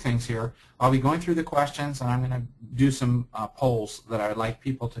doing two things here. I'll be going through the questions, and I'm going to do some polls that I would like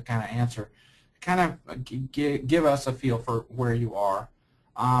people to kind of answer, kind of give us a feel for where you are.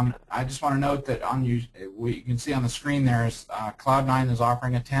 I just want to note that you can see on the screen there is Cloud9 is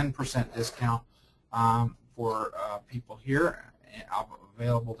offering a 10% discount for people here,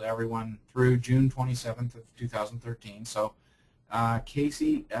 available to everyone through June 27th of 2013. So.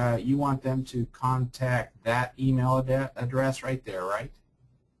 Casey, you want them to contact that email address right there, right?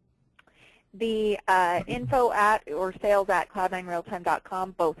 The info at or sales at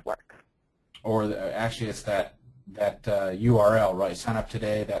cloud9realtime.com both work. Or actually, it's that URL, right? Sign up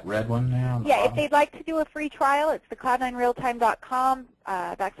today, that red one now. Yeah, if they'd like to do a free trial, it's the cloud9realtime.com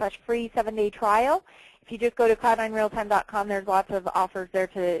 /free 7-day trial. If you just go to cloud9realtime.com, there's lots of offers there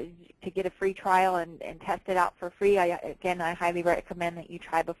to get a free trial and test it out for free. Again, I highly recommend that you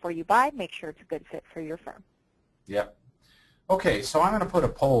try before you buy. Make sure it's a good fit for your firm. Yep. Okay, so I'm going to put a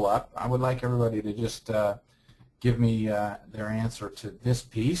poll up. I would like everybody to just give me their answer to this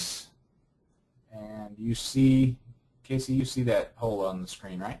piece. And you see, Casey, you see that poll on the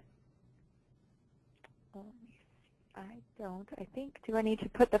screen, right? I don't. I think, do I need to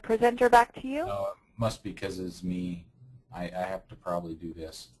put the presenter back to you? No, it must be because it's me. I have to probably do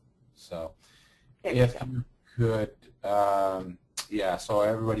this. So if you could, yeah, so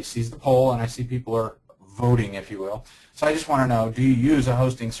everybody sees the poll, and I see people are voting, if you will. So I just want to know, do you use a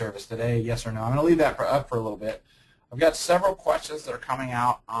hosting service today, yes or no? I'm going to leave that up for a little bit. I've got several questions that are coming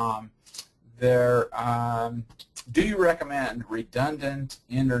out. Do you recommend redundant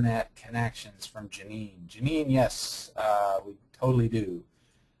internet connections from Janine? Janine, yes, we totally do.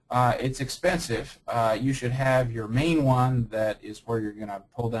 It's expensive. You should have your main one that is where you're going to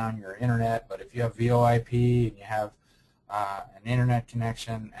pull down your internet, but if you have VoIP and you have an internet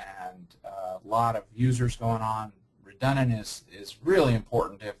connection and a lot of users going on, redundant is really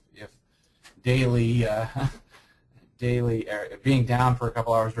important if daily being down for a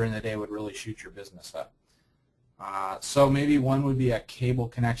couple hours during the day would really shoot your business up. So maybe one would be a cable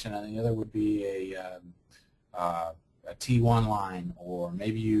connection and the other would be a T1 line, or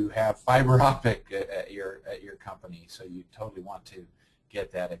maybe you have fiber optic at your company, so you totally want to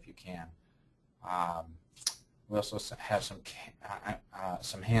get that if you can. We also have some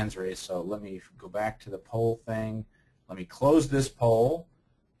hands raised, so let me go back to the poll thing. Let me close this poll,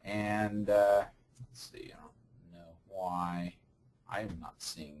 and let's see. I don't know why I am not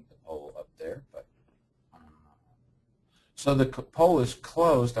seeing the poll up there, but so the poll is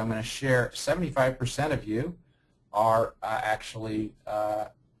closed. I'm going to share 75% of you are actually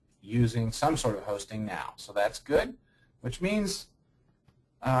using some sort of hosting now. So that's good, which means,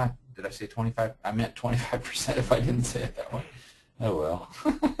 did I say 25? I meant 25% if I didn't say it that way. Oh well.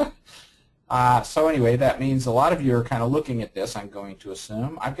 So anyway, that means a lot of you are kind of looking at this, I'm going to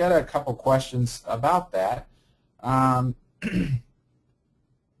assume. I've got a couple questions about that.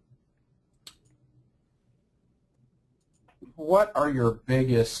 What are your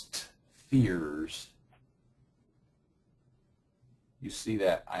biggest fears? You see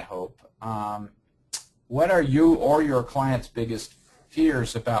that, I hope. What are you or your client's biggest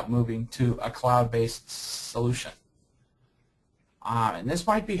fears about moving to a cloud-based solution? And this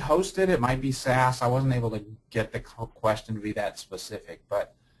might be hosted, it might be SaaS. I wasn't able to get the question to be that specific,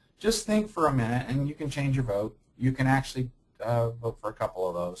 but just think for a minute, and you can change your vote. You can actually vote for a couple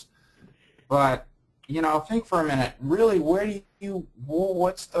of those. But, you know, think for a minute, really,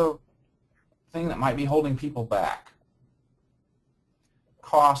 what's the thing that might be holding people back?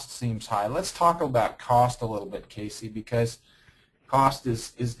 Cost seems high. Let's talk about cost a little bit, Casey, because cost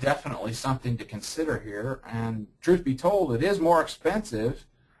is definitely something to consider here. And truth be told, it is more expensive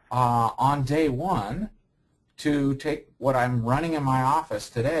on day one to take what I'm running in my office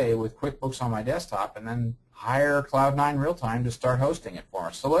today with QuickBooks on my desktop and then hire Cloud9 RealTime to start hosting it for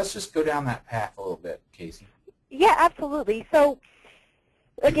us. So let's just go down that path a little bit, Casey. Yeah, absolutely. So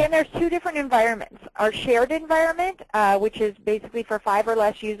again, there's two different environments. Our shared environment, which is basically for 5 or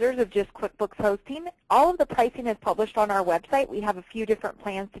less users of just QuickBooks hosting. All of the pricing is published on our website. We have a few different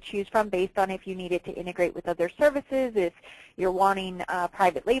plans to choose from based on if you need it to integrate with other services, if you're wanting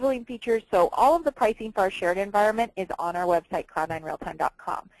private labeling features. So all of the pricing for our shared environment is on our website,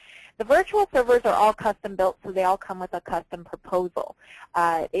 cloud9realtime.com. The virtual servers are all custom built, so they all come with a custom proposal.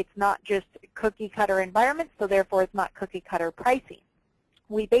 It's not just cookie cutter environments, so therefore it's not cookie cutter pricing.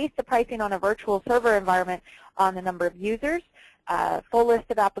 We base the pricing on a virtual server environment on the number of users, full list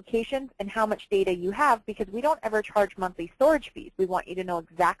of applications, and how much data you have, because we don't ever charge monthly storage fees. We want you to know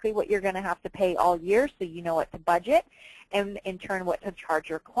exactly what you're going to have to pay all year so you know what to budget and in turn what to charge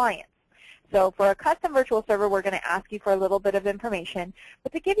your clients. So for a custom virtual server, we're going to ask you for a little bit of information.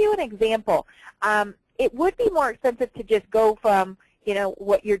 But to give you an example, it would be more expensive to just go from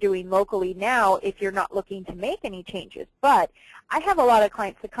what you're doing locally now if you're not looking to make any changes. But I have a lot of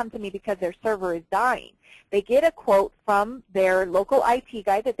clients that come to me because their server is dying. They get a quote from their local IT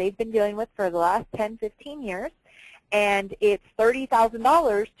guy that they've been dealing with for the last 10, 15 years, and it's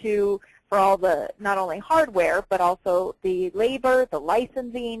 $30,000 for all the not only hardware but also the labor, the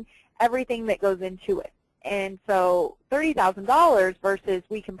licensing, everything that goes into it. And so $30,000 versus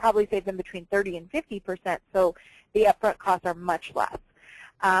we can probably save them between 30 and 50%, so the upfront costs are much less.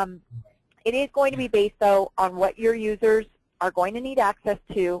 It is going to be based, though, on what your users are going to need access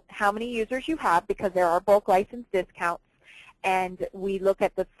to, how many users you have, because there are bulk license discounts, and we look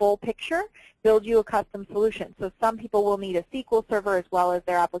at the full picture, build you a custom solution. So some people will need a SQL server as well as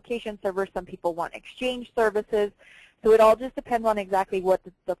their application server. Some people want Exchange services. So it all just depends on exactly what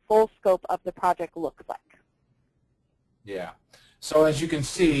the full scope of the project looks like. Yeah. So as you can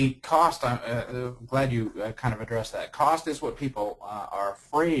see, cost, I'm glad you kind of addressed that. Cost is what people are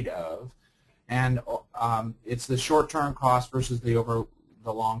afraid of, and it's the short-term cost versus the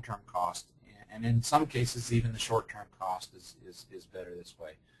long-term cost. And in some cases, even the short-term cost is better this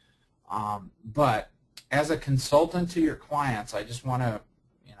way. But as a consultant to your clients, I just want to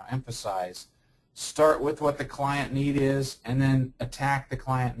emphasize, start with what the client need is, and then attack the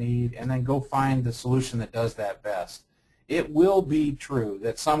client need, and then go find the solution that does that best. It will be true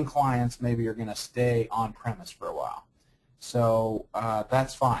that some clients maybe are going to stay on premise for a while, so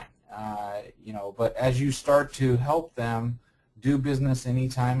that's fine. But as you start to help them do business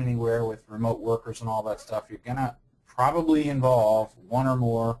anytime, anywhere with remote workers and all that stuff, you're going to probably involve one or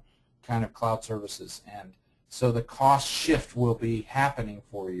more kind of cloud services, and so the cost shift will be happening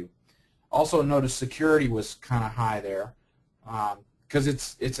for you. Also notice security was kind of high there, because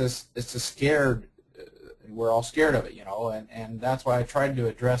it's a scared. We're all scared of it, and that's why I tried to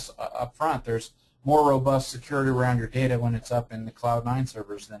address up front. There's more robust security around your data when it's up in the Cloud9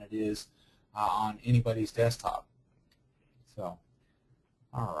 servers than it is on anybody's desktop. So,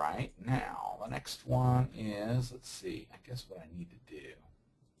 all right, now the next one is, let's see, I guess what I need to do.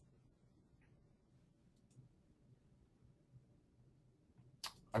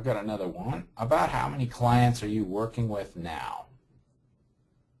 I've got another one. About how many clients are you working with now?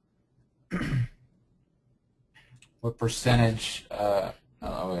 What percentage, how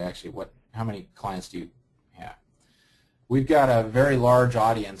many clients do you have? We've got a very large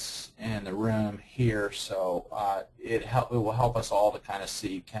audience in the room here, so it will help us all to kind of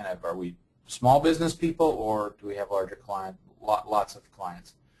see, are we small business people or do we have larger clients, lots of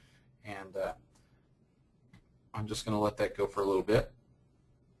clients? And I'm just going to let that go for a little bit.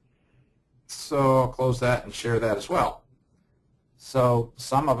 So I'll close that and share that as well. So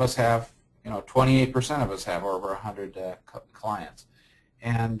some of us have, 28% of us have over 100 clients.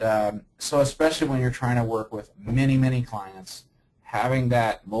 And so especially when you're trying to work with many, many clients, having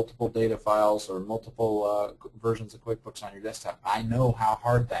that multiple data files or multiple versions of QuickBooks on your desktop, I know how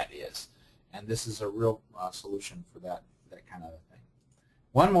hard that is. And this is a real solution for that kind of thing.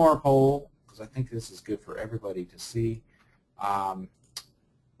 One more poll, because I think this is good for everybody to see.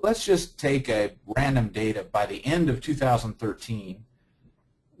 Let's just take a random data. By the end of 2013,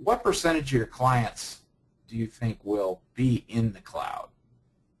 what percentage of your clients do you think will be in the cloud?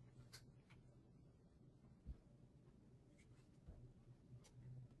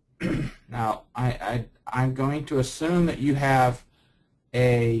 Now, I'm going to assume that you have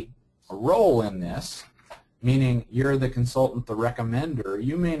a role in this, meaning you're the consultant, the recommender.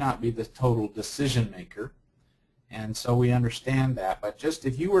 You may not be the total decision maker, and so we understand that. But just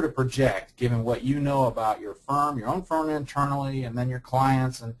if you were to project, given what you know about your firm, your own firm internally, and then your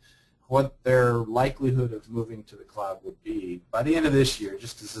clients, and what their likelihood of moving to the cloud would be by the end of this year,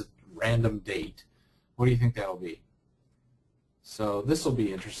 just as a random date, what do you think that'll be? So this will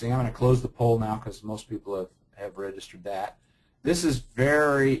be interesting. I'm going to close the poll now because most people have registered that. This is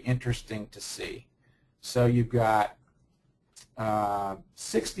very interesting to see. So you've got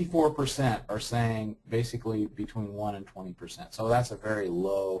 64% are saying basically between 1 and 20%. So that's a very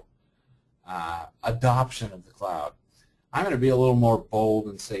low adoption of the cloud. I'm going to be a little more bold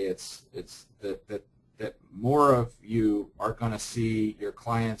and say it's that more of you are going to see your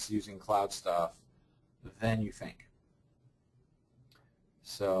clients using cloud stuff than you think.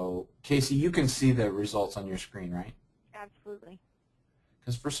 So, Casey, you can see the results on your screen, right? Absolutely.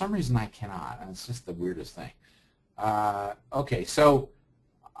 Because for some reason I cannot, and it's just the weirdest thing. Okay, so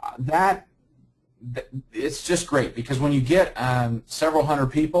it's just great because when you get several hundred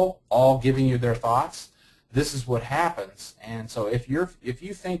people all giving you their thoughts, this is what happens. And so if you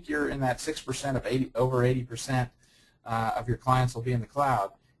think you're in that 6% of over 80% of your clients will be in the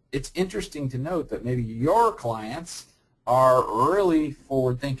cloud, it's interesting to note that maybe your clients are really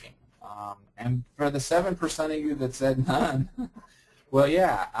forward-thinking. And for the 7% of you that said none, well,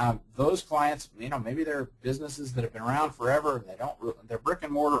 yeah, those clients, maybe they're businesses that have been around forever, and they're brick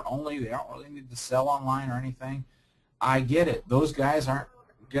and mortar only. They don't really need to sell online or anything. I get it. Those guys aren't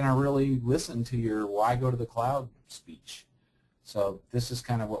going to really listen to your why go to the cloud speech. So this is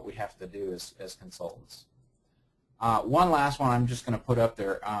kind of what we have to do as consultants. One last one I'm just going to put up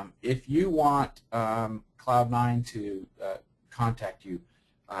there. If you want Cloud9 to contact you,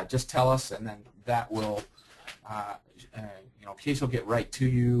 just tell us, and then that will, Casey will get right to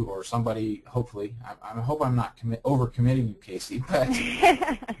you, or somebody, hopefully. I hope I'm not over-committing you, Casey, but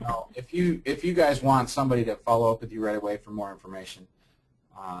if you guys want somebody to follow up with you right away for more information,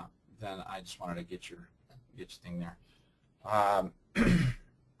 then I just wanted to get your thing there. All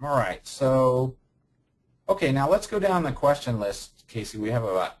right, so okay, now let's go down the question list, Casey. We have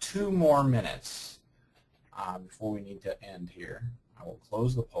about 2 more minutes before we need to end here. I will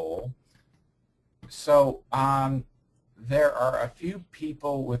close the poll. So there are a few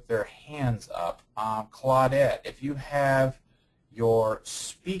people with their hands up. Claudette, if you have your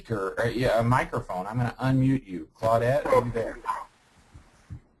speaker, or a microphone, I'm going to unmute you. Claudette, are you there?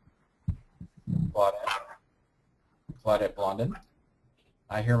 Claudette Blondin.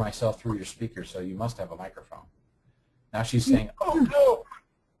 I hear myself through your speaker, so you must have a microphone. Now she's saying, oh, no.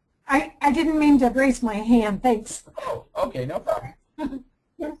 I didn't mean to raise my hand. Thanks. Oh, okay, no problem.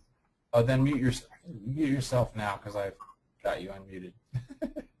 Oh, then mute yourself now because I've got you unmuted.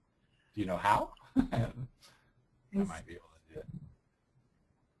 Do you know how? I might be able to do it.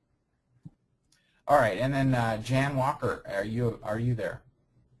 All right, and then Jan Walker, are you there?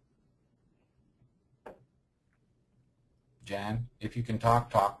 Jan, if you can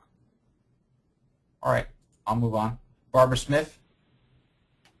talk. All right, I'll move on. Barbara Smith,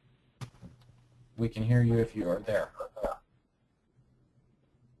 we can hear you if you are there.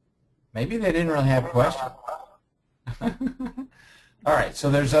 Maybe they didn't really have questions. All right, so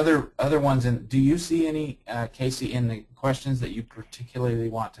there's other ones. Do you see any, Casey, in the questions that you particularly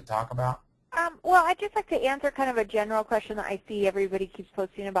want to talk about? Well, I'd just like to answer kind of a general question that I see everybody keeps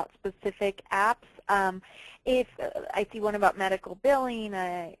posting about specific apps. If I see one about medical billing,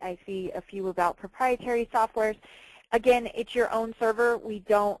 I see a few about proprietary softwares. Again, it's your own server. We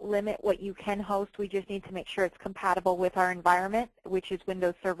don't limit what you can host. We just need to make sure it's compatible with our environment, which is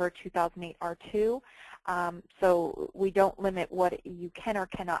Windows Server 2008 R2. So we don't limit what you can or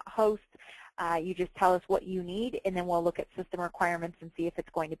cannot host. You just tell us what you need, and then we'll look at system requirements and see if it's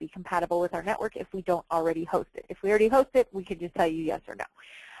going to be compatible with our network if we don't already host it. If we already host it, we can just tell you yes or no.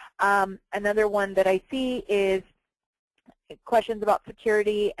 Another one that I see is questions about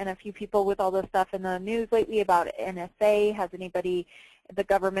security, and a few people with all the stuff in the news lately about NSA. Has anybody, the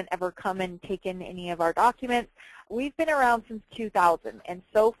government, ever come and taken any of our documents? We've been around since 2000, and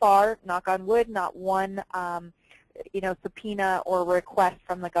so far, knock on wood, not one subpoena or request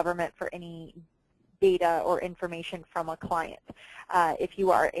from the government for any data or information from a client. If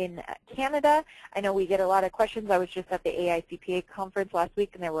you are in Canada, I know we get a lot of questions. I was just at the AICPA conference last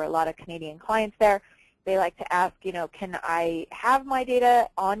week, and there were a lot of Canadian clients there. They like to ask, can I have my data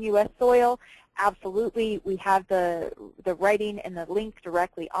on U.S. soil? absolutely, we have the writing and the link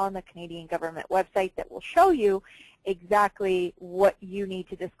directly on the Canadian government website that will show you exactly what you need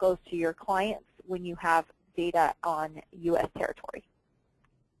to disclose to your clients when you have data on U.S. territory.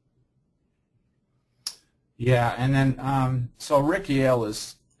 Yeah, and then so Rick Yale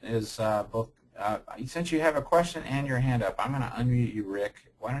is both. Since you have a question and your hand up, I'm going to unmute you, Rick.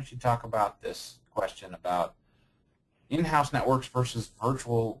 Why don't you talk about this question about in-house networks versus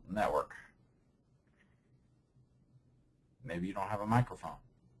virtual network? Maybe you don't have a microphone.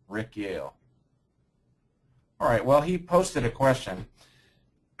 Rick Yale. All right, well, he posted a question.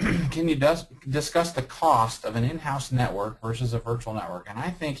 Can you discuss the cost of an in-house network versus a virtual network? And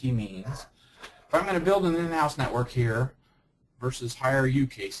I think he means, if I'm going to build an in-house network here versus hire you,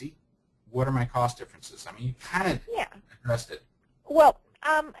 Casey, what are my cost differences? I mean, you kind of addressed it. Well,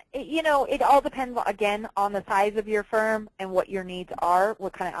 you know, it all depends, again, on the size of your firm and what your needs are,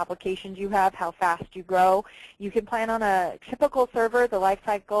 what kind of applications you have, how fast you grow. You can plan on a typical server. The life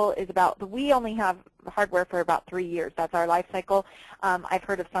cycle is about, we only have hardware for about 3 years. That's our life cycle. I've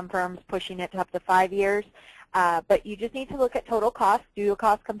heard of some firms pushing it to up to 5 years. But you just need to look at total cost, do a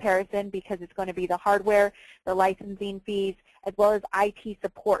cost comparison, because it's going to be the hardware, the licensing fees, as well as IT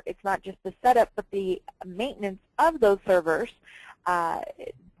support. It's not just the setup, but the maintenance of those servers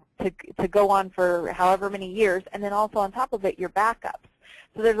to go on for however many years, and then also on top of it, your backups.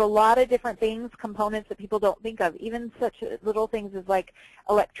 So there's a lot of different things, components that people don't think of, even such little things as like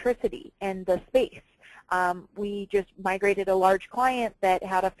electricity and the space. We just migrated a large client that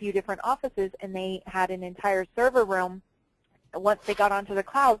had a few different offices, and they had an entire server room. Once they got onto the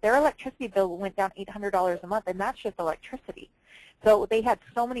cloud, their electricity bill went down $800 a month, and that's just electricity. So they had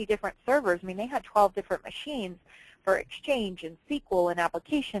so many different servers. I mean, they had 12 different machines for Exchange and SQL and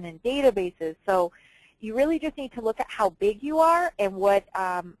application and databases. So you really just need to look at how big you are and what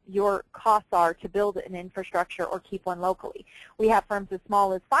your costs are to build an infrastructure or keep one locally. We have firms as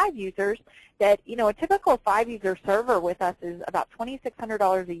small as 5 users that, you know, a typical 5-user server with us is about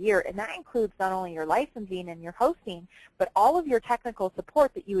 $2,600 a year, and that includes not only your licensing and your hosting, but all of your technical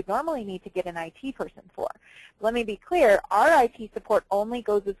support that you would normally need to get an IT person for. Let me be clear, our IT support only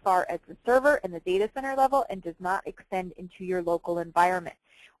goes as far as the server and the data center level and does not extend into your local environment.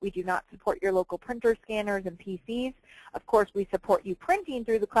 We do not support your local printer scanners and PCs. Of course, we support you printing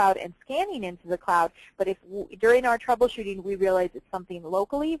through the cloud and scanning into the cloud, but if during our troubleshooting we realize it's something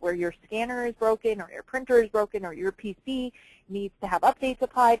locally where your scanner is broken or your printer is broken or your PC needs to have updates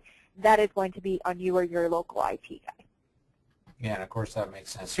applied, that is going to be on you or your local IT guy. Yeah, and of course that makes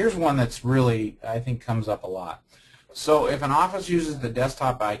sense. Here's one that's really, I think, comes up a lot. So if an office uses the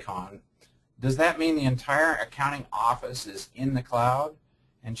desktop icon, does that mean the entire accounting office is in the cloud?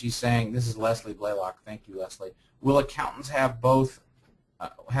 And she's saying, this is Leslie Blaylock. Thank you, Leslie. Will accountants have both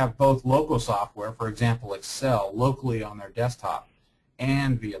local software, for example, Excel, locally on their desktop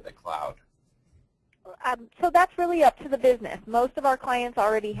and via the cloud? So that's really up to the business. Most of our clients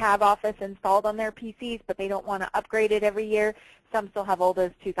already have Office installed on their PCs, but they don't want to upgrade it every year. Some still have old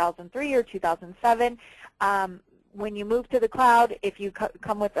as 2003 or 2007. When you move to the cloud, if you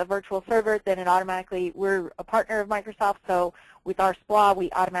come with a virtual server, then it automatically, we're a partner of Microsoft, so with our SPLA, we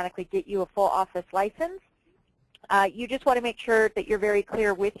automatically get you a full Office license. You just want to make sure that you're very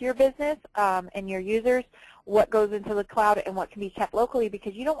clear with your business and your users what goes into the cloud and what can be kept locally,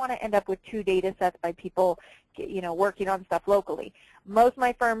 because you don't want to end up with 2 data sets by people, you know, working on stuff locally. Most of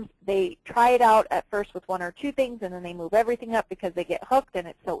my firms, they try it out at first with 1 or 2 things, and then they move everything up because they get hooked and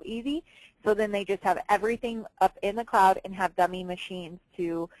it's so easy. So then they just have everything up in the cloud and have dummy machines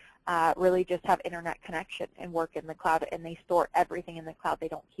to really just have internet connection and work in the cloud, and they store everything in the cloud. They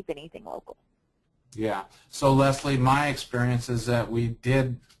don't keep anything local. Yeah. So Leslie, my experience is that we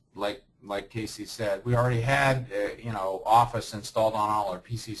did, like Casey said, we already had you know, Office installed on all our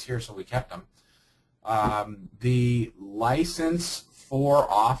PCs here, so we kept them. The license for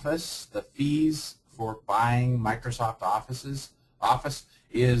Office, the fees for buying Microsoft Office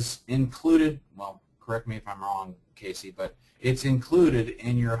is included. Well, correct me if I'm wrong, Casey, but it's included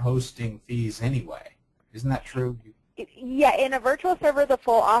in your hosting fees anyway. Isn't that true? Yeah, in a virtual server, the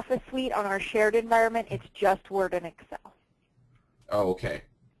full Office suite on our shared environment, it's just Word and Excel. Oh, okay.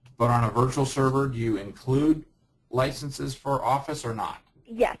 But on a virtual server, do you include licenses for Office or not?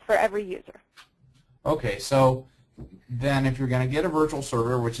 Yes, for every user. Okay, so then if you're going to get a virtual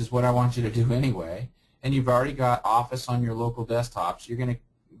server, which is what I want you to do anyway, and you've already got Office on your local desktops, you're going to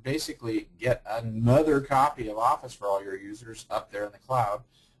basically get another copy of Office for all your users up there in the cloud.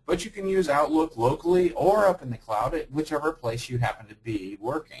 But you can use Outlook locally or up in the cloud at whichever place you happen to be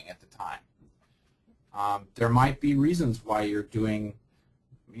working at the time. There might be reasons why you're doing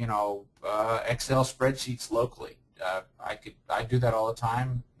Excel spreadsheets locally. I do that all the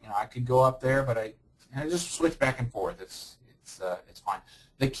time. I could go up there, but I just switch back and forth. It's fine.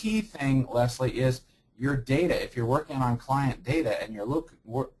 The key thing, Leslie, is your data. If you're working on client data and you're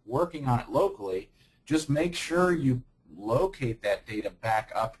working on it locally, just make sure you locate that data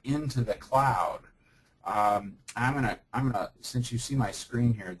back up into the cloud. I'm gonna since you see my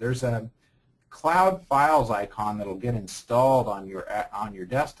screen here, there's a cloud files icon that'll get installed on your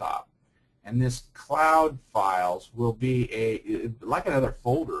desktop, and this cloud files will be like another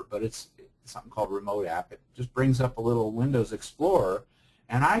folder, but it's something called Remote App. It just brings up a little Windows Explorer,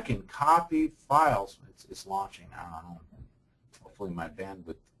 and I can copy files. It's launching now. Hopefully my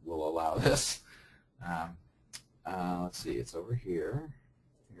bandwidth will allow this. Let's see, it's over here.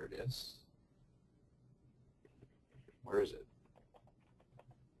 Here it is. Where is it?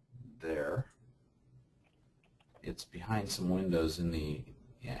 There. It's behind some windows in the,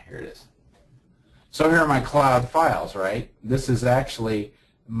 yeah, here it is. So here are my cloud files, right? This is actually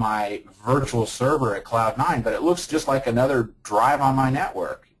my virtual server at Cloud9, but it looks just like another drive on my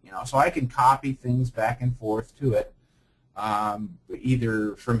network. So I can copy things back and forth to it,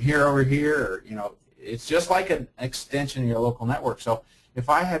 either from here over here, or it's just like an extension of your local network. So if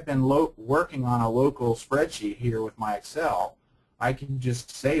I have been working on a local spreadsheet here with my Excel, I can just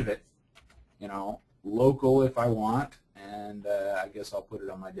save it, local if I want, and I guess I'll put it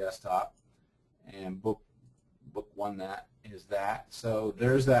on my desktop, and book one that is that. So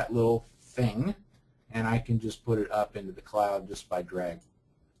there's that little thing, and I can just put it up into the cloud just by dragging.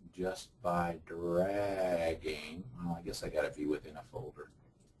 Well, I guess I got to be within a folder.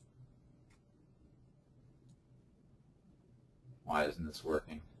 Why isn't this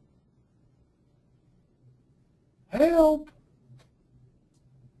working? Help!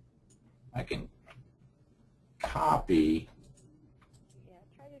 I can copy. Yeah,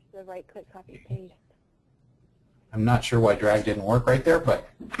 try just the right-click copy paste. I'm not sure why drag didn't work right there, but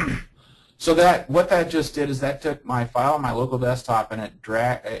so what that just did is that took my file on my local desktop and it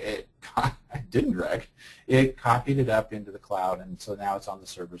didn't drag. It copied it up into the cloud, and so now it's on the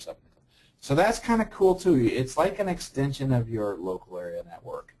servers up. So that's kind of cool too. It's like an extension of your local area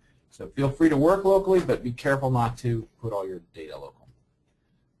network. So feel free to work locally, but be careful not to put all your data local.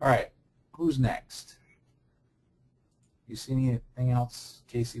 All right, who's next? You see anything else,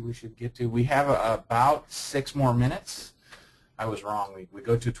 Casey, we should get to? We have about 6 more minutes. I was wrong. We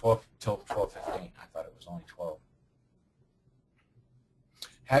go to 12 till 12:15. I thought it was only 12.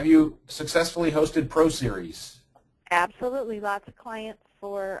 Have you successfully hosted Pro Series? Absolutely. Lots of clients.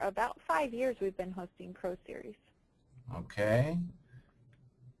 For about 5 years we've been hosting Pro Series. Okay.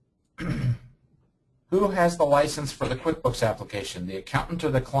 Who has the license for the QuickBooks application, the accountant or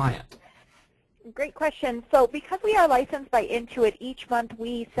the client? Great question. So because we are licensed by Intuit, each month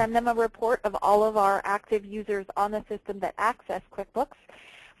we send them a report of all of our active users on the system that access QuickBooks.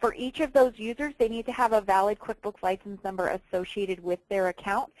 For each of those users, they need to have a valid QuickBooks license number associated with their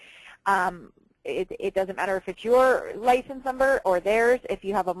account. It doesn't matter if it's your license number or theirs. If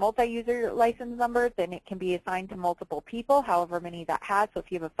you have a multi-user license number, then it can be assigned to multiple people, however many that has. So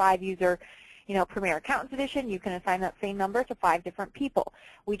if you have a 5-user Premier Accountants Edition, you can assign that same number to 5 different people.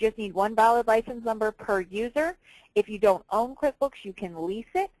 We just need 1 valid license number per user. If you don't own QuickBooks, you can lease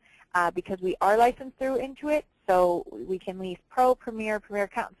it because we are licensed through Intuit. So we can lease Pro, Premier, Premier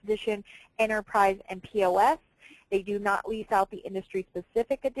Accountants Edition, Enterprise, and POS. They do not lease out the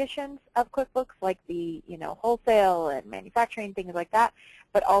industry-specific editions of QuickBooks like the wholesale and manufacturing, things like that.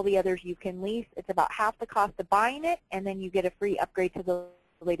 But all the others you can lease. It's about half the cost of buying it, and then you get a free upgrade to the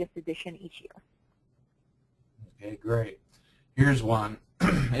latest edition each year. Okay, great. Here's one.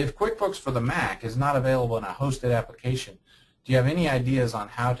 If QuickBooks for the Mac is not available in a hosted application, do you have any ideas on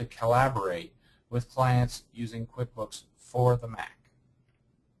how to collaborate with clients using QuickBooks for the Mac?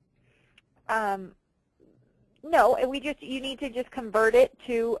 No, you need to just convert it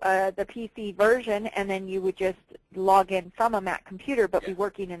to the PC version, and then you would just log in from a Mac computer, but be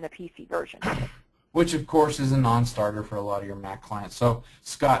working in the PC version. Which, of course, is a non-starter for a lot of your Mac clients. So,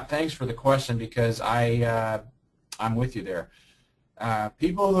 Scott, thanks for the question because I'm with you there.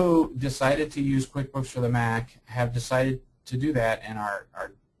 People who decided to use QuickBooks for the Mac have decided to do that and are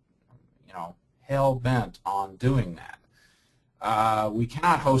hell-bent on doing that. We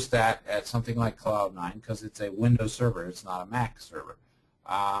cannot host that at something like Cloud9 because it's a Windows server. It's not a Mac server.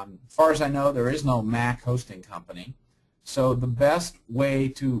 As far as I know, there is no Mac hosting company. So the best way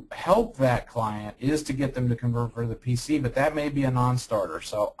to help that client is to get them to convert for the PC, but that may be a non-starter.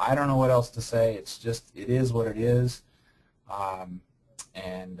 So I don't know what else to say. It's just, it is what it is.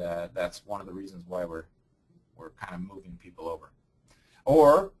 And that's one of the reasons why we're kind of moving people over.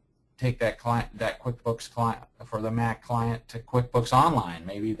 Or take that QuickBooks client for the Mac client to QuickBooks Online.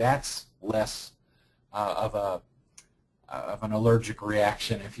 Maybe that's less of an allergic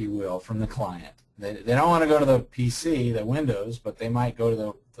reaction, if you will, from the client. They don't want to go to the PC, the Windows, but they might go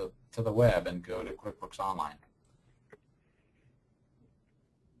to the web and go to QuickBooks Online.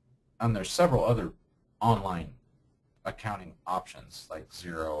 And there's several other online accounting options like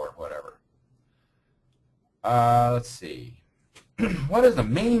Xero or whatever. Let's see. What is the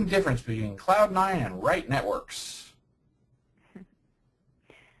main difference between Cloud9 and Right Networks?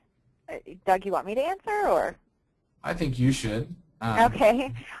 Doug, you want me to answer, or? I think you should.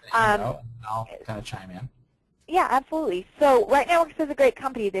 Okay. I'll kind of chime in. Yeah, absolutely. So Right Networks is a great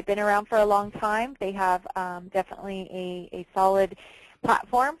company. They've been around for a long time. They have definitely a solid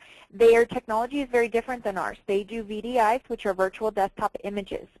platform. Their technology is very different than ours. They do VDIs, which are virtual desktop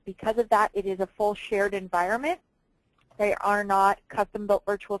images. Because of that, it is a full shared environment. They are not custom-built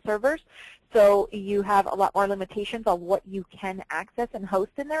virtual servers, so you have a lot more limitations on what you can access and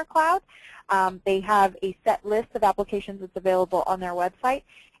host in their cloud. They have a set list of applications that's available on their website.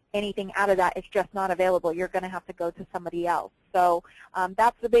 Anything out of that is just not available. You're going to have to go to somebody else. So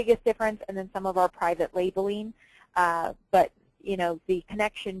that's the biggest difference, and then some of our private labeling. But you know, the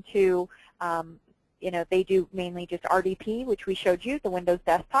connection to you know, they do mainly just RDP, which we showed you, the Windows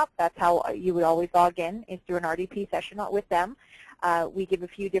desktop. That's how you would always log in, is through an RDP session with them. We give a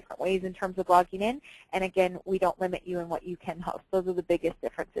few different ways in terms of logging in, and again, we don't limit you in what you can host. Those are the biggest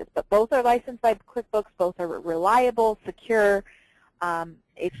differences. But both are licensed by QuickBooks. Both are reliable, secure.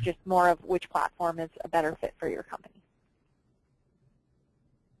 It's just more of which platform is a better fit for your company.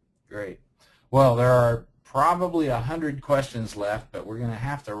 Great. Well, there are probably 100 questions left, but we're going to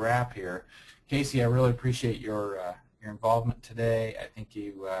have to wrap here. Casey, I really appreciate your involvement today. I think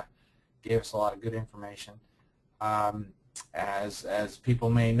you gave us a lot of good information. As people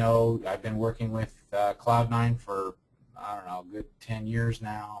may know, I've been working with Cloud9 for, I don't know, a good 10 years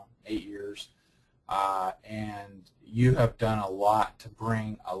now, 8 years. And you have done a lot to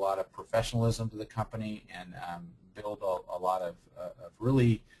bring a lot of professionalism to the company and build a lot of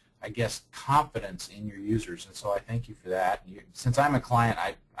really, I guess, confidence in your users. And so I thank you for that. Since I'm a client,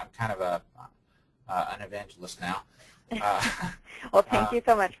 I'm kind of an evangelist now. Well, thank you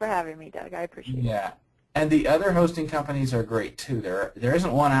so much for having me, Doug. I appreciate it. Yeah. And the other hosting companies are great too. There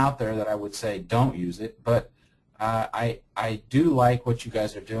isn't one out there that I would say don't use it, but I do like what you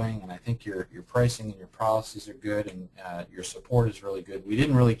guys are doing, and I think your pricing and your policies are good, and your support is really good. We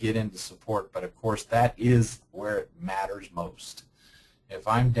didn't really get into support, but of course that is where it matters most. If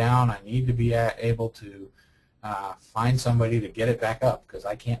I'm down, I need to be able to find somebody to get it back up, because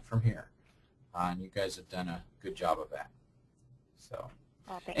I can't from here. And you guys have done a good job of that. So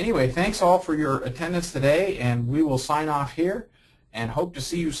anyway, thanks all for your attendance today, and we will sign off here and hope to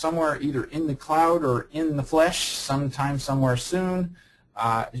see you somewhere either in the cloud or in the flesh sometime somewhere soon.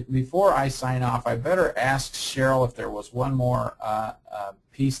 Before I sign off, I better ask Cheryl if there was one more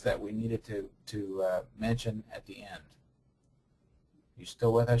piece that we needed to mention at the end. You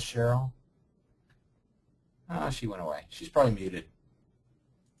still with us, Cheryl? Oh, she went away. She's probably muted.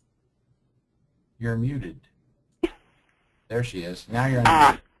 You're muted. There she is. Now you're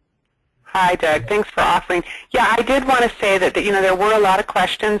unmuted. Hi, Doug. Thanks for offering. Yeah, I did want to say that you know, there were a lot of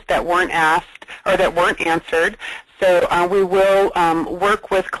questions that weren't asked or that weren't answered. So we will work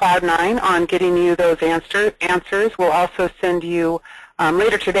with Cloud9 on getting you those answers. We'll also send you,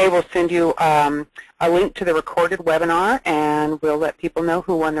 later today, we'll send you a link to the recorded webinar, and we'll let people know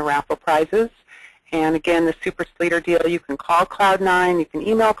who won the raffle prizes. And again, the Super Sleeter deal, you can call Cloud9, you can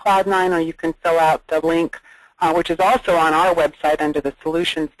email Cloud9, or you can fill out the link, which is also on our website under the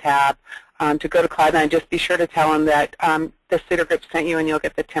Solutions tab, to go to Cloud9. Just be sure to tell them that the Sleeter Group sent you, and you'll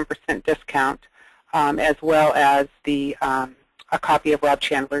get the 10% discount, as well as the a copy of Rob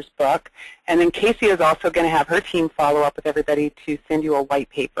Chandler's book. And then Casey is also going to have her team follow up with everybody to send you a white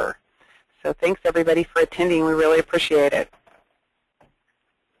paper. So thanks, everybody, for attending. We really appreciate it.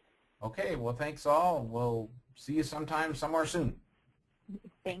 Okay, well, thanks all. We'll see you sometime somewhere soon.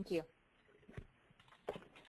 Thank you.